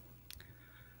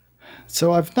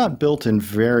 So I've not built in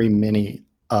very many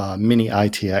mini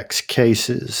ITX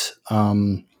cases,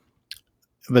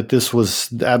 but this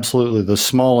was absolutely the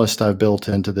smallest I've built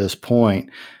into this point.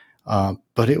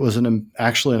 But it was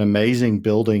actually an amazing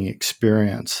building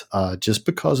experience just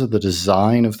because of the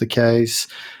design of the case.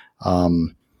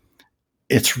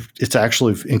 It's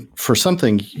actually, for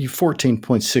something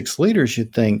 14.6 liters,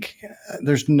 you'd think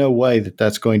there's no way that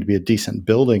that's going to be a decent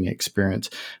building experience.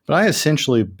 But I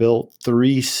essentially built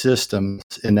 3 systems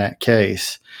in that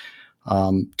case,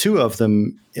 2 of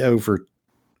them over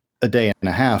a day and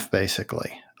a half,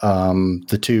 basically.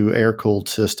 The 2 air-cooled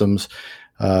systems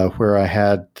where I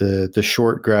had the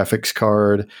short graphics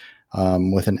card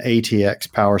with an ATX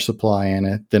power supply in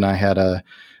it. Then I had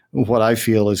what I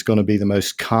feel is going to be the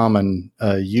most common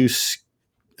use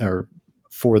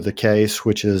for the case,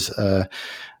 which is a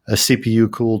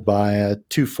CPU cooled by a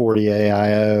 240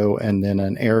 AIO and then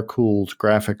an air-cooled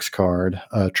graphics card,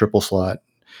 a triple slot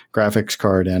graphics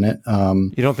card in it.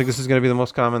 You don't think this is going to be the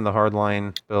most common, the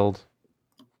hardline build?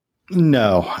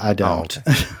 No, I don't.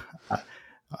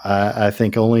 I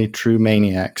think only true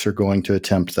maniacs are going to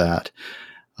attempt that.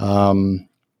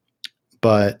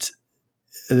 But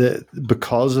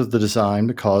because of the design,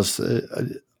 because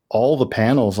all the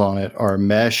panels on it are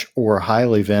mesh or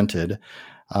highly vented,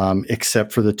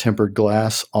 except for the tempered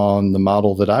glass on the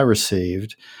model that I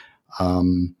received,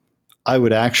 I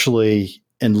would actually,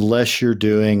 unless you're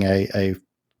doing a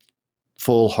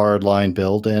full hardline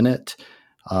build in it,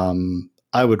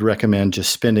 I would recommend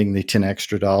just spending the $10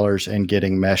 extra and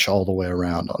getting mesh all the way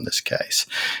around on this case.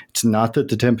 It's not that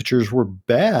the temperatures were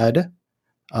bad,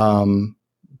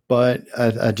 but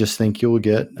I just think you'll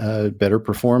get better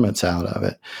performance out of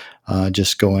it,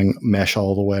 just going mesh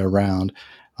all the way around.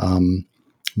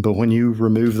 But when you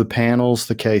remove the panels,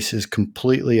 the case is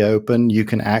completely open. You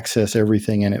can access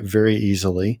everything in it very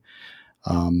easily.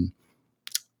 And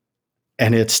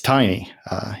it's tiny.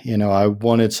 I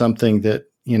wanted something that,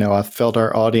 I felt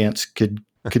our audience could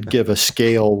give a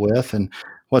scale with, and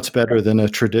what's better than a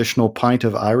traditional pint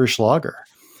of Irish lager?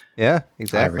 Yeah,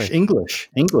 exactly. English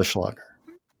lager.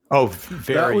 Oh,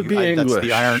 very. That would be That's English.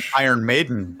 the Iron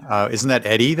Maiden. Isn't that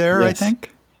Eddie there? Yes. I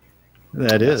think.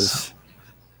 That is.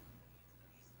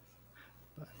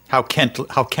 How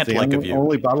Kent-like of you.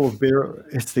 Only bottle of beer.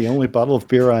 It's the only bottle of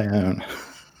beer I own.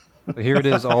 So here it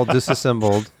is, all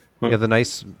disassembled. You have the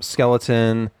nice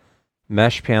skeleton,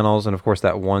 mesh panels, and of course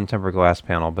that one tempered glass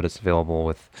panel, but it's available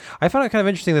with... I found it kind of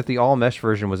interesting that the all mesh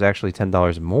version was actually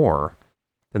 $10 more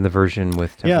than the version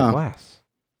with tempered glass.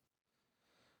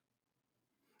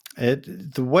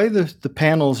 The way the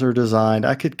panels are designed,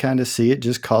 I could kind of see it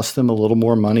just cost them a little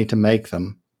more money to make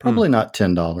them. Probably not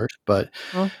 $10, but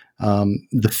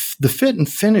the fit and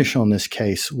finish on this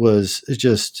case was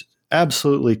just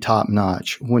absolutely top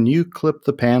notch. When you clip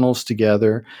the panels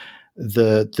together,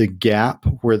 the gap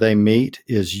where they meet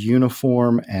is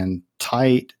uniform and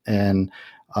tight, and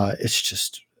it's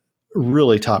just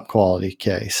really top quality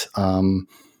case.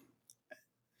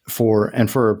 For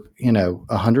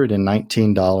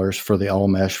 $119 for the all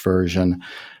mesh version.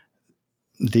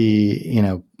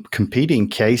 The competing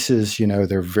cases,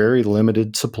 they're very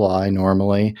limited supply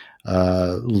normally,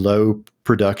 low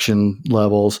production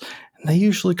levels, and they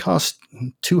usually cost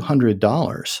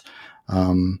 $200.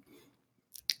 In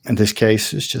this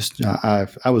case, it's just I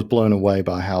was blown away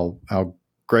by how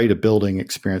great a building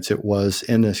experience it was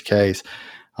in this case,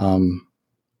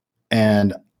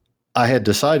 and I had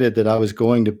decided that I was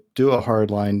going to do a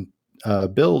hardline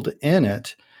build in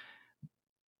it,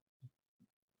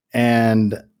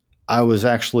 and I was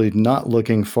actually not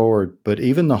looking forward, but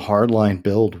even the hardline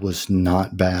build was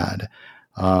not bad.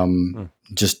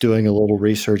 Just doing a little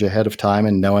research ahead of time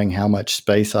and knowing how much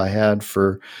space I had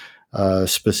for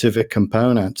specific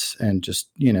components, and just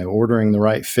ordering the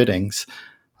right fittings,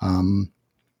 and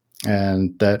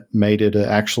that made it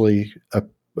actually a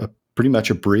pretty much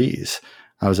a breeze.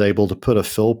 I was able to put a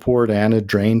fill port and a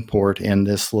drain port in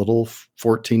this little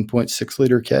 14.6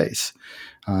 liter case.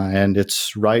 And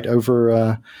it's right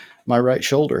over my right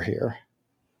shoulder here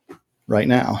right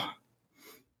now.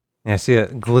 Yeah, I see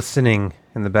it glistening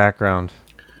in the background.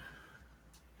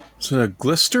 Is it a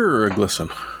glister or a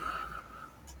glisten?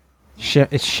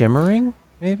 It's shimmering,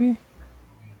 maybe?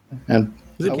 And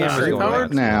Is it battery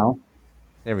powered? now?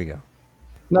 There we go.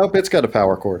 Nope, it's got a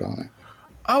power cord on it.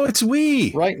 Oh, it's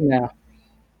Wii. Right now.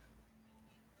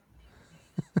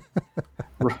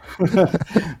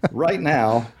 Right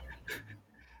now,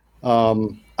 I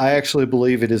actually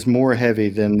believe it is more heavy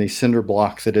than the cinder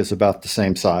block that is about the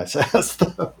same size as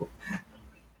the...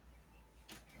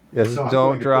 Yes, So I'm don't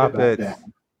going to drop put it it. back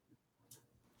down.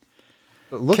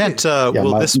 Look Kent, at, Yeah,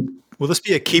 will this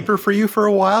be a keeper for you for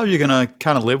a while? Are you going to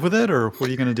kind of live with it, or what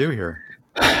are you going to do here?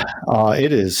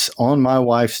 It is on my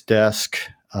wife's desk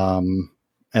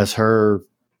as her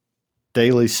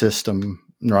daily system.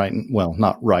 Right. Well,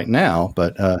 not right now,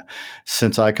 but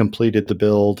since I completed the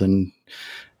build and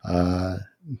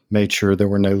made sure there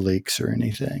were no leaks or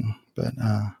anything. But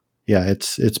yeah,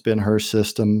 it's been her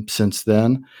system since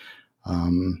then.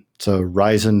 So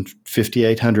Ryzen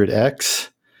 5800X,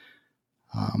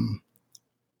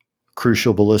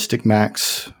 Crucial Ballistic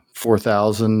Max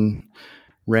 4000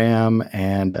 RAM,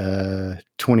 and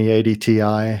 2080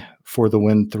 Ti for the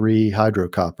Win 3 Hydro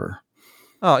Copper.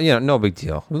 oh, no big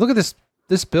deal. Look at this.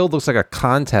 This build looks like a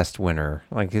contest winner.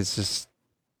 Like, it's just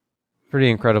pretty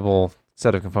incredible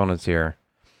set of components here.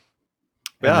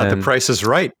 Yeah, And the price is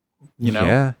right.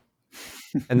 Yeah.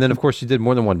 And then, of course, you did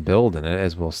more than one build in it,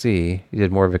 as we'll see. You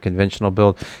did more of a conventional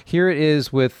build. Here it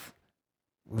is with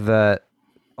that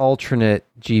alternate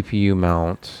GPU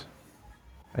mount.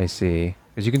 I see.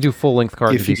 Because you can do full-length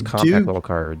cards with these compact little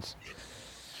cards.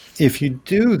 If you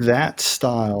do that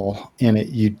style in it,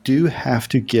 you do have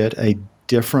to get a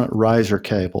different riser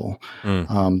cable.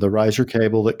 The riser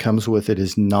cable that comes with it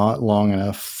is not long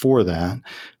enough for that,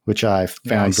 which I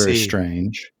found very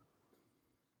strange.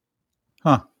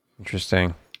 Huh.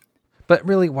 Interesting. But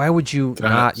really, why would you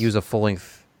not use a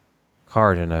full-length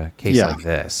card in a case like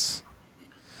this?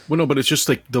 Well, no, but it's just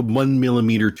like the 1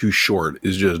 millimeter too short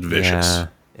is just vicious.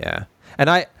 Yeah.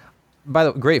 And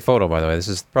great photo, by the way. This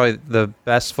is probably the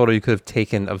best photo you could have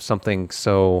taken of something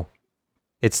so...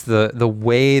 It's the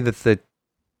way that the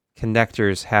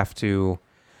connectors have to...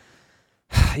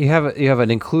 You have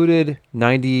an included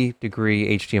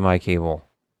 90-degree HDMI cable.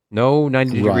 No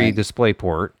 90-degree display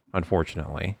port,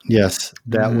 unfortunately. Yes,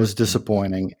 that was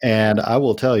disappointing. And I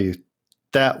will tell you,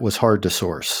 that was hard to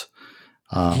source.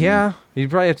 Yeah, you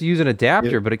probably have to use an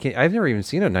adapter, but I've never even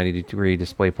seen a 90-degree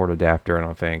DisplayPort adapter, I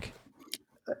don't think.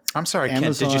 I'm sorry, Kent.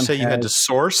 Amazon Did you say you had to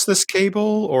source this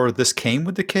cable, or this came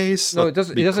with the case? No, it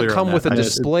doesn't. It doesn't come with a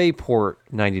DisplayPort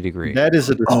 90-degree. That is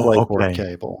a DisplayPort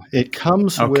cable. It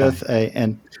comes with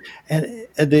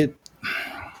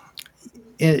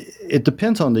it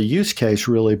depends on the use case,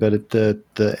 really. But the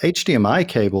HDMI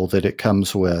cable that it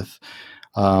comes with,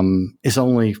 is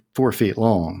only 4 feet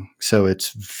long. So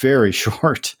it's very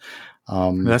short.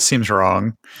 That seems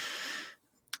wrong.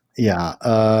 Yeah.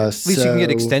 At least you can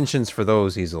get extensions for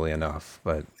those easily enough.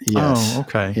 But Yes. Oh,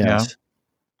 okay. Yes.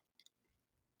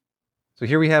 so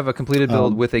here we have a completed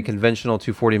build with a conventional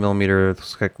 240 millimeter.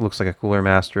 Looks like a Cooler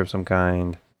Master of some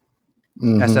kind.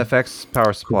 Mhm. SFX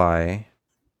power supply.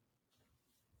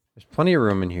 There's plenty of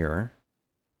room in here.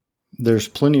 There's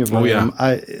plenty of room. Oh, yeah.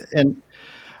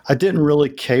 I didn't really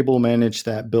cable manage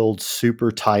that build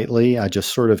super tightly. I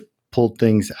just sort of pulled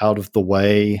things out of the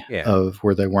way of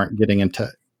where they weren't getting into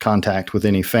contact with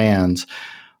any fans,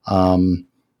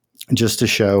 just to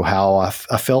show how I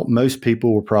felt most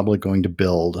people were probably going to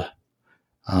build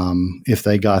if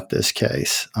they got this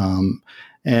case.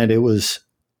 And it was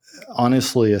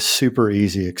honestly a super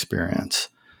easy experience.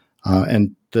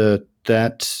 And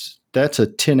that's a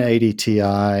 1080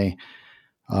 Ti.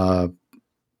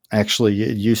 Actually,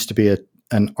 it used to be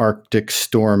an Arctic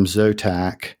Storm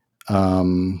Zotac,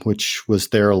 which was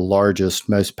their largest,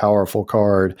 most powerful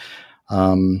card,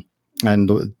 and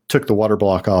took the water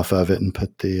block off of it and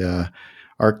put the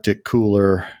Arctic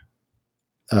Cooler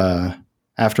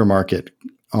aftermarket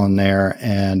on there.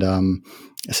 And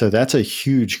so that's a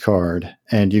huge card,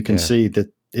 and you can see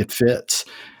that it fits.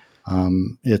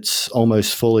 It's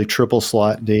almost fully triple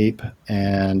slot deep,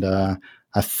 and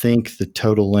I think the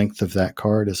total length of that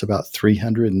card is about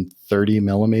 330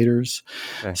 millimeters.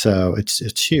 Okay. So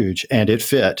it's huge, and it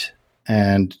fit,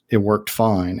 and it worked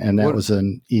fine. And that was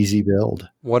an easy build.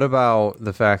 What about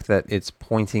the fact that it's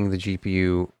pointing the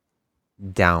GPU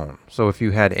down? So if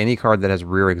you had any card that has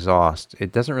rear exhaust,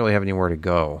 it doesn't really have anywhere to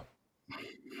go.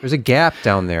 There's a gap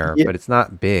down there, but it's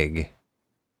not big.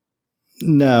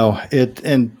 No,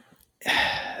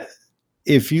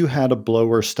 if you had a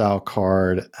blower style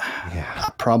card,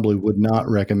 I probably would not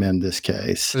recommend this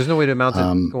case. There's no way to mount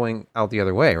it going out the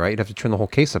other way, right? You'd have to turn the whole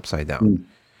case upside down.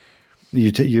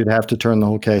 You'd have to turn the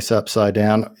whole case upside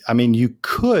down. I mean, you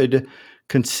could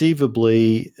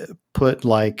conceivably put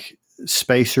like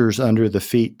spacers under the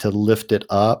feet to lift it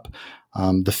up.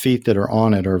 The feet that are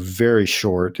on it are very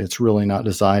short. It's really not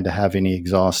designed to have any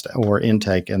exhaust or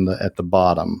intake at the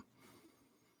bottom.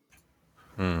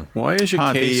 Why is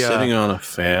your case sitting on a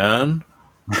fan?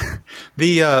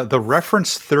 The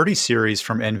Reference 30 series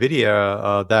from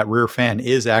NVIDIA, that rear fan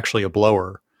is actually a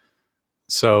blower.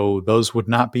 So those would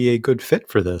not be a good fit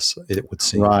for this, it would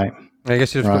seem. Right. I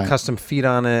guess you just put custom feet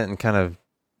on it and kind of,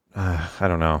 I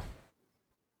don't know.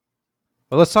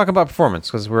 But let's talk about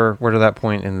performance, because we're to that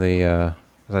point in the,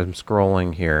 as I'm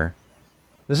scrolling here.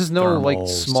 This is no like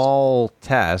small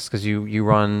test, because you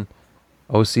run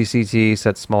OCCT,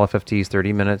 set small FFTs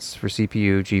 30 minutes for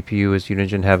CPU. GPU is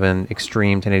Unigine Heaven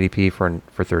Extreme 1080p for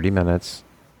 30 minutes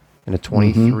in a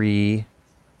 23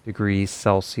 degrees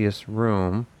Celsius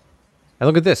room. And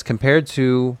look at this, compared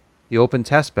to the open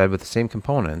test bed with the same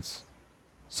components,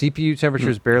 CPU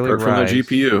temperatures barely rise. From the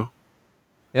GPU.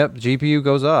 Yep, GPU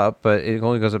goes up, but it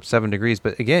only goes up 7 degrees.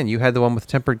 But again, you had the one with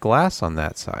tempered glass on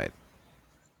that side.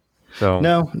 So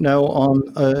no,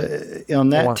 on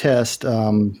that test,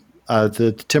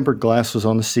 the tempered glass was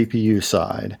on the CPU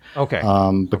side. Okay.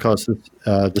 Because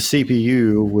the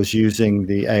CPU was using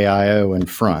the AIO in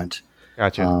front.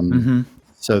 Gotcha.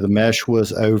 So the mesh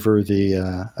was over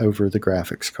the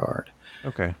graphics card.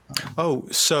 Okay. Oh,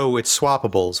 so it's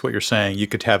swappable is what you're saying. You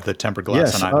could have the tempered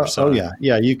glass on either side. Oh yeah.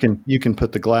 Yeah, you can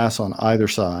put the glass on either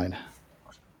side.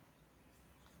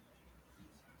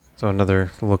 So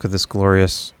another look at this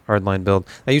glorious hardline build.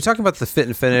 Now you're talking about the fit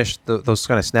and finish, those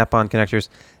kind of snap-on connectors.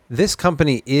 This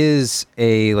company is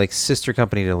a like sister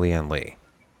company to Lian Li.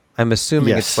 I'm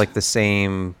assuming it's like the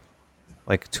same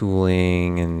like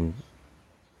tooling, and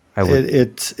I would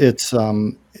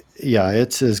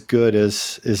it's as good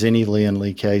as any Lian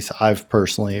Li case I've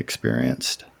personally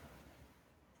experienced.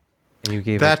 And you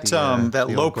gave that the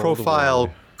low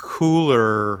profile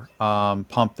cooler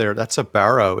pump there. That's a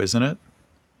Barrow, isn't it?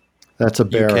 That's a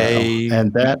Barrow,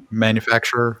 and that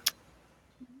manufacturer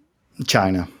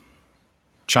China.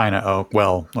 Oh,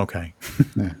 well, okay.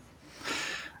 But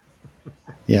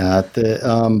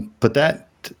that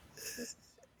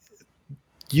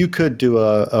you could do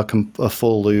a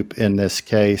full loop in this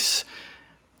case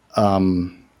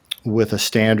with a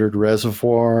standard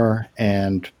reservoir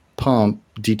and pump,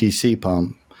 DTC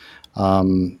pump,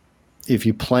 if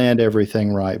you planned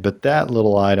everything right. But that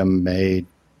little item made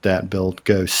that build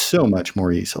go so much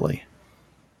more easily.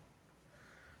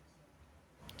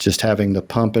 Just having the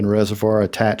pump and reservoir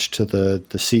attached to the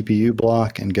CPU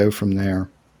block and go from there.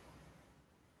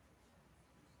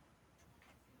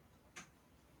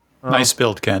 Nice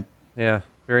build, Kent. Yeah.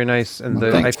 Very nice. And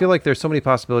Well, thanks. I feel like there's so many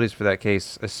possibilities for that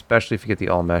case, especially if you get the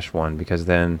all mesh one, because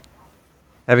then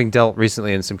having dealt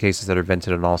recently in some cases that are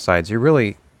vented on all sides,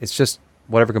 it's just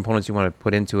whatever components you want to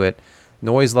put into it.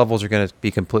 Noise levels are going to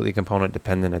be completely component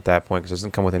dependent at that point because it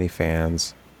doesn't come with any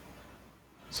fans.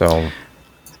 So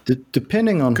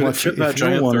Depending on Could it what fit if that you're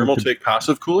giant wanting to- Thermaltake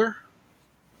passive cooler?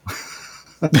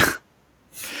 if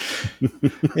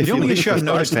you only leave issue I've the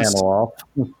noticed side is- panel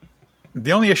off,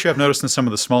 The only issue I've noticed in some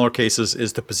of the smaller cases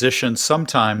is the position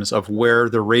sometimes of where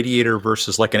the radiator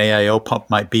versus like an AIO pump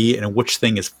might be and which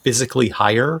thing is physically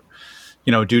higher,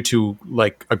 due to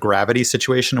like a gravity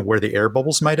situation of where the air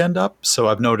bubbles might end up. So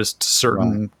I've noticed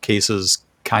certain cases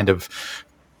kind of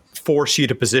force you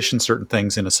to position certain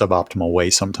things in a suboptimal way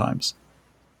sometimes,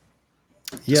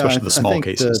 especially the small think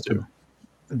cases too.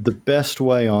 the best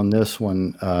way on this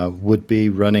one would be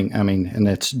running, and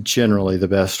it's generally the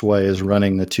best way is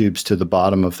running the tubes to the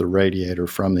bottom of the radiator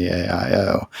from the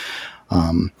AIO.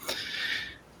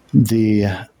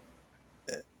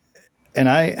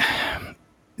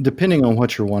 Depending on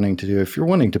what you're wanting to do, if you're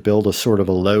wanting to build a sort of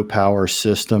a low power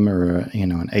system or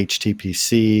an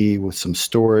HTPC with some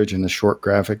storage and a short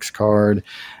graphics card,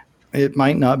 it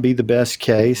might not be the best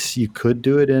case. You could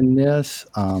do it in this.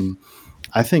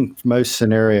 I think most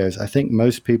scenarios,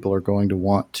 most people are going to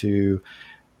want to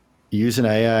use an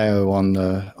AIO on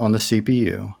the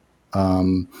CPU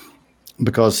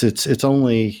because it's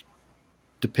only,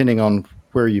 depending on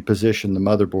where you position the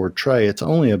motherboard tray, it's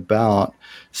only about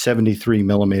 73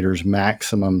 millimeters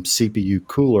maximum CPU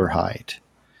cooler height.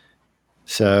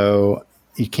 So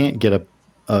you can't get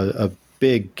a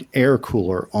big air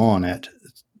cooler on it.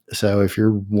 So if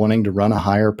you're wanting to run a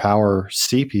higher power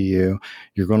CPU,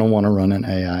 you're going to want to run an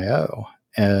AIO.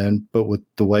 But with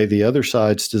the way the other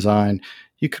side's designed,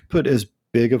 you could put as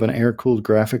big of an air-cooled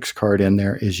graphics card in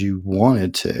there as you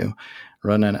wanted to,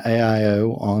 run an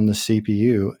AIO on the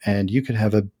CPU, and you could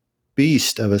have a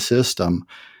beast of a system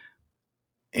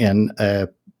in a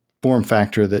form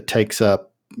factor that takes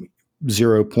up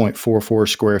 0.44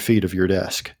 square feet of your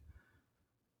desk.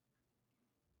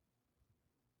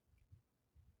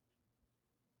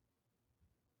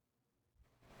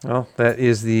 Well, that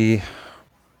is the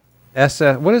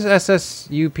SS. What does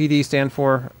SSUPD stand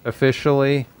for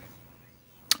officially?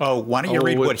 Oh, why don't you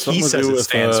read what something he to says do it with,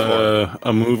 stands for?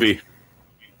 a movie.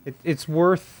 It's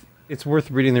worth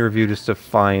reading the review just to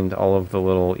find all of the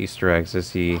little Easter eggs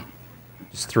as he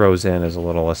just throws in as a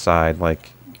little aside.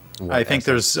 Like, I think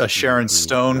there's a Sharon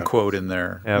Stone quote in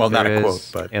there. Yeah, well, not there a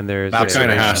is, quote, but and there's an It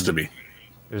kind of observation. has to be.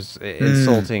 There's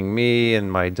insulting me and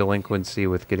my delinquency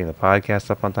with getting the podcast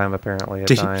up on time. Apparently, at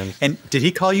times. Did he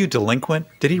call you delinquent?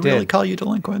 Did he really did. call you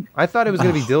delinquent? I thought it was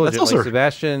going to be diligent. also- Like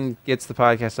Sebastian gets the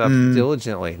podcast up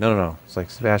diligently. No. It's like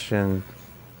Sebastian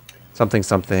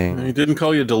something. He didn't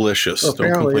call you delicious. Well, Don't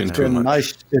apparently, complain it's too been much.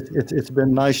 nice. It's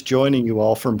been nice joining you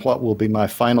all from what will be my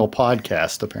final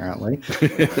podcast. Apparently,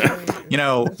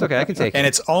 It's okay. I can take And it.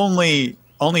 it's only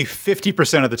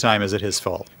 50% of the time is it his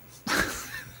fault.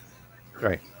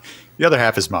 Right. The other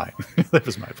half is mine. That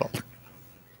was my fault.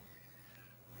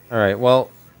 All right.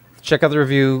 Well, check out the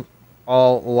review.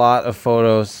 A lot of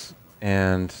photos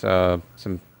and a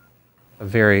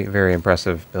very, very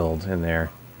impressive build in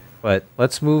there. But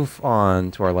let's move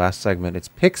on to our last segment. It's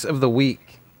Picks of the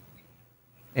Week.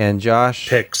 And Josh,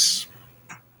 Picks.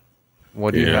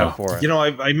 what do you have for us?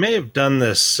 I may have done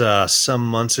this some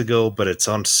months ago, but it's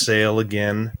on sale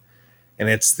again, and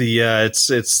it's the it's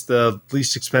the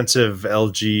least expensive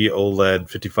LG OLED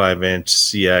 55-inch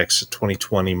CX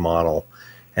 2020 model,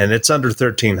 and it's under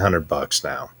 $1,300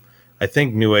 now. I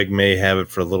think Newegg may have it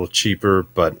for a little cheaper,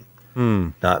 but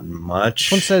not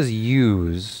much. This one says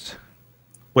used.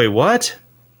 Wait, what?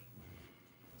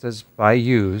 It says buy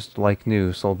used, like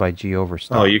new, sold by G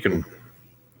Overstock. Oh, you can.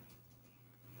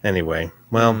 Anyway,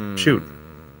 well, shoot.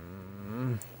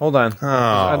 Hold on. Oh.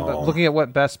 I'm looking at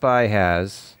what Best Buy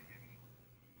has.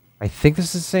 I think this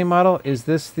is the same model. Is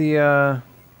this the...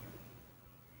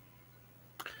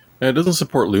 Yeah, it doesn't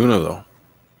support Luna though.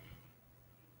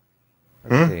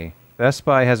 Let's see. Best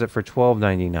Buy has it for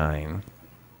 $12.99.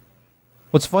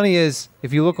 What's funny is,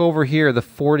 if you look over here, the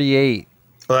 48...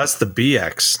 Well, that's the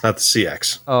BX, not the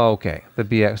CX. Oh, okay. The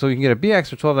BX. So you can get a BX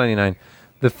for $12.99.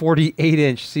 The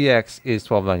 48-inch CX is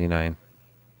 $12.99.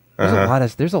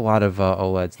 There's a lot of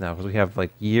OLEDs now because we have like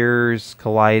years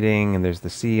colliding, and there's the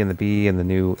C and the B and the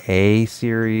new A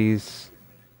series.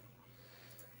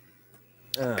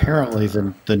 apparently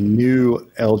the new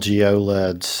LG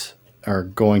OLEDs are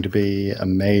going to be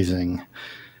amazing,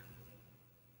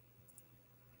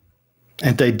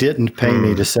 and they didn't pay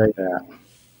me to say that.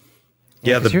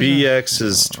 Yeah, the 'cause here's BX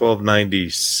is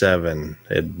 $12.97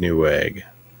 at Newegg.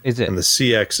 Is it? And the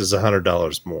CX is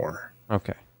 $100 more.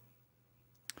 Okay.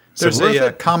 There's So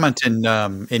a comment in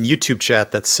YouTube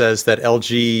chat that says that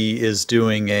LG is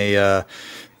doing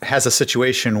has a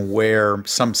situation where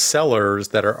some sellers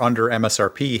that are under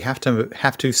MSRP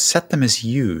have to set them as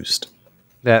used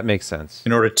That makes sense.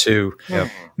 in order to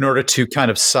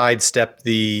kind of sidestep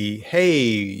the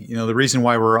the reason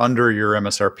why we're under your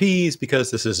MSRP is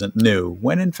because this isn't new,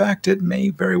 when in fact it may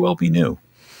very well be new.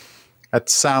 That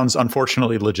sounds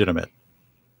unfortunately legitimate.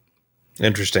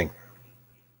 Interesting.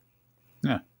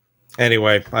 Yeah.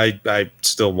 Anyway, I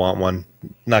still want one.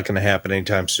 Not going to happen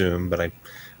anytime soon, but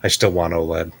I still want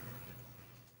OLED.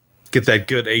 Get that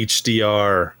good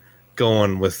HDR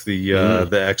going with the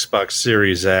Xbox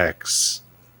Series X.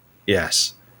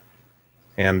 Yes.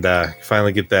 And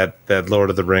finally get that Lord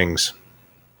of the Rings.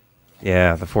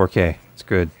 Yeah, the 4K. It's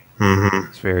good. Mm-hmm.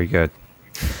 It's very good.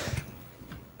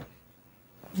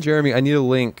 Jeremy, I need a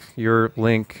link. Your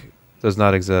link does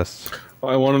not exist.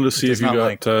 I wanted to see does if you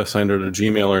not got signed out of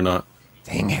Gmail or not.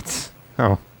 Dang it.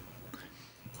 Oh.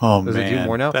 Oh Does man, it do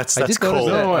more now? That's I did cold.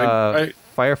 notice that No, I-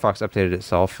 Firefox updated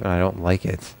itself, and I don't like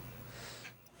it.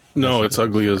 No, it's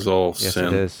ugly as all Yes, sin.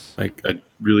 it is. I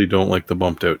really don't like the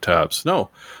bumped out tabs. No.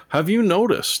 Have you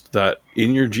noticed that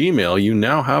in your Gmail, you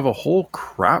now have a whole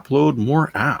crap load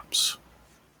more apps?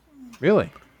 Really?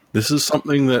 This is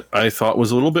something that I thought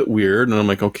was a little bit weird, and I'm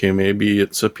like, okay, maybe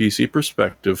it's a PC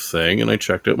perspective thing, and I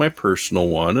checked out my personal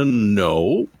one, and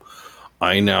no,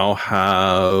 I now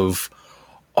have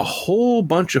a whole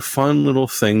bunch of fun little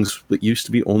things that used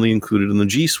to be only included in the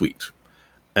G Suite.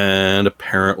 And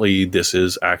apparently this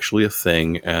is actually a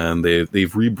thing, and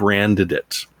they've rebranded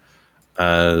it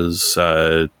as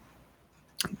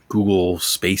Google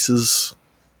Spaces,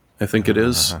 I think it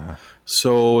is.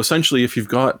 So essentially, if you've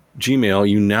got Gmail,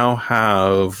 you now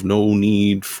have no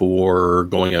need for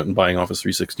going out and buying Office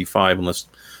 365 unless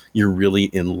you're really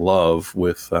in love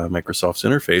with Microsoft's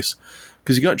interface,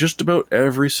 because you got just about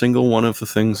every single one of the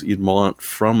things that you'd want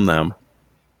from them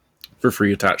for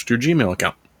free attached to your Gmail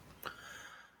account.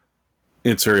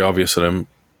 It's very obvious that I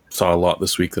saw a lot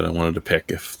this week that I wanted to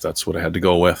pick if that's what I had to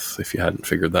go with, if you hadn't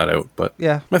figured that out. But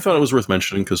Yeah. I thought it was worth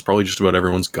mentioning because probably just about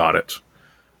everyone's got it.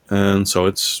 And so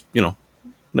it's,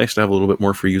 nice to have a little bit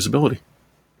more free usability.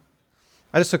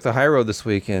 I just took the high road this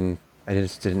week, and I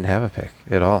just didn't have a pick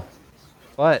at all.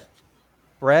 But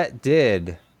Brett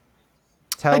did.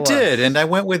 I did, and I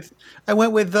went with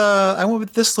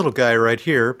this little guy right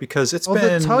here because it's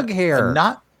been the Tug Hair.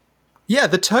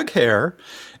 The Tug Hair.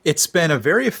 It's been a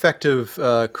very effective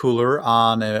cooler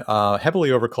on a heavily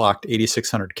overclocked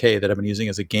 8600K that I've been using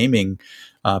as a gaming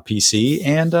PC,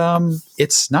 and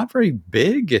it's not very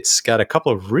big. It's got a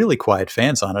couple of really quiet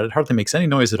fans on it. It hardly makes any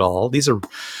noise at all. These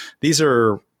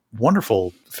are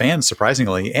wonderful fans,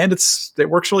 surprisingly, and it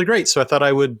works really great. So I thought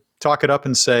I would talk it up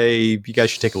and say you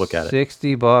guys should take a look at it.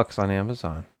 $60 on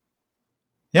Amazon.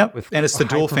 Yep, and it's the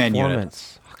dual fan unit.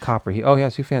 Performance copper heat. Oh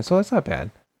yeah, 2 fans. So that's not bad.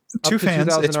 Two Up to fans.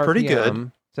 2,000 It's pretty RPM.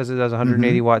 good. Says it does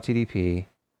 180 watt TDP.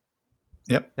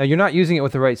 Yep. Now you're not using it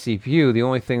with the right CPU. The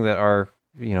only thing that our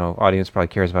audience probably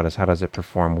cares about is how does it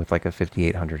perform with like a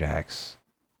 5800X.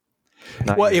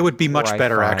 Well, it would be much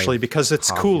better actually because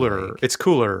it's cooler. It's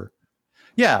cooler.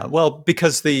 Yeah, well,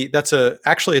 because in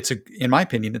my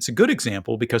opinion, it's a good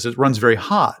example because it runs very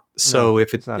hot. So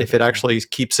if it actually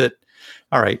keeps it,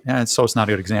 all right, so it's not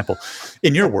a good example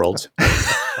in your world.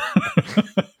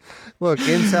 Look,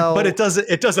 Intel, but it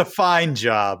does a fine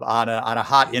job on a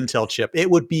hot Intel chip.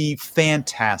 It would be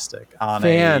fantastic on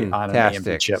an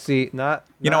AMD chip. See, I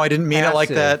didn't mean it like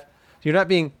that. You're not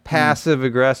being passive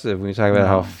aggressive when you talk about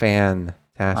how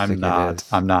fantastic it is.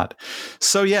 I'm not.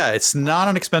 So yeah, it's not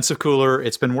an expensive cooler.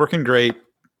 It's been working great.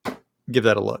 Give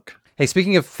that a look. Hey,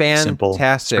 speaking of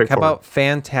fantastic, how about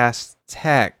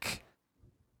Fantastic?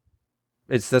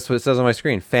 That's what it says on my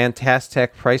screen.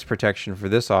 Fantastic price protection for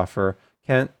this offer.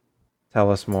 Kent,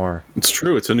 tell us more. It's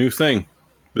true. It's a new thing.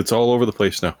 It's all over the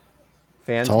place now.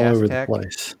 It's all over the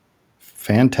place.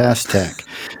 Fantastic.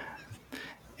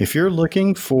 If you're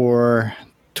looking for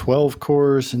 12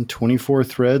 cores and 24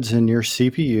 threads in your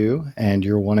CPU and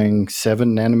you're wanting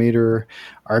 7 nanometer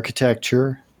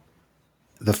architecture,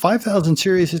 the 5000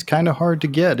 series is kind of hard to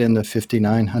get in the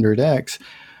 5900X,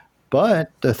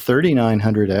 but the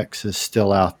 3900X is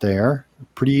still out there.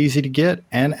 Pretty easy to get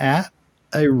and at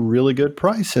a really good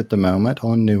price at the moment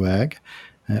on Newegg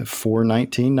at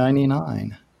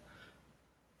 $419.99.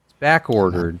 It's back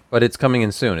ordered, but it's coming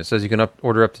in soon. It says you can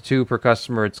order up to 2 per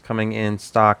customer. It's coming in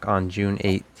stock on June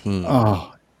 18th.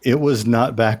 Oh, it was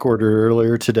not back ordered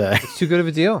earlier today. It's too good of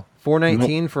a deal.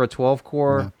 $419 for a 12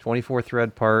 core, 24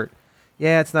 thread part.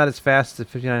 yeah, it's not as fast as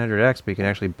 5900X, but you can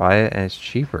actually buy it and it's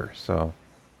cheaper. So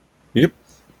Yep.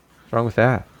 what's wrong with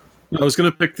that? I was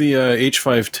going to pick the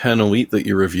H510 Elite that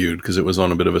you reviewed because it was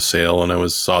on a bit of a sale, and I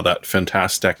saw that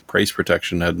fantastic price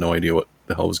protection. Had no idea what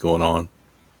the hell was going on.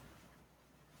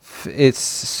 It's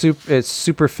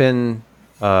super fin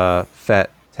FET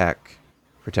tech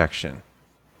protection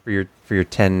for your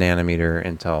 10 nanometer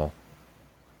Intel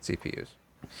CPUs.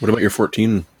 What about your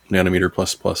 14 nanometer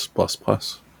plus plus plus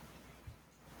plus?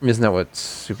 Isn't that what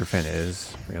Superfin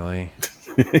is, really?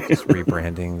 Just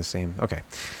rebranding the same. Okay.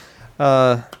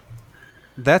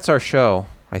 That's our show,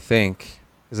 I think.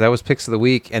 Because that was Picks of the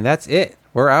Week, and that's it.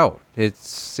 We're out.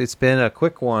 It's been a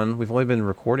quick one. We've only been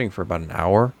recording for about an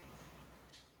hour.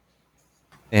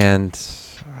 And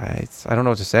I don't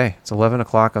know what to say. It's 11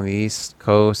 o'clock on the East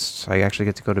Coast. I actually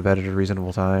get to go to bed at a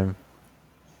reasonable time.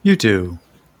 You do.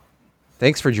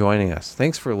 Thanks for joining us.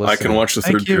 Thanks for listening. I can watch the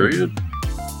Thank third you. period.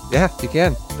 Yeah, you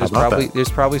can. about that?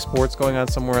 There's probably sports going on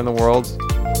somewhere in the world.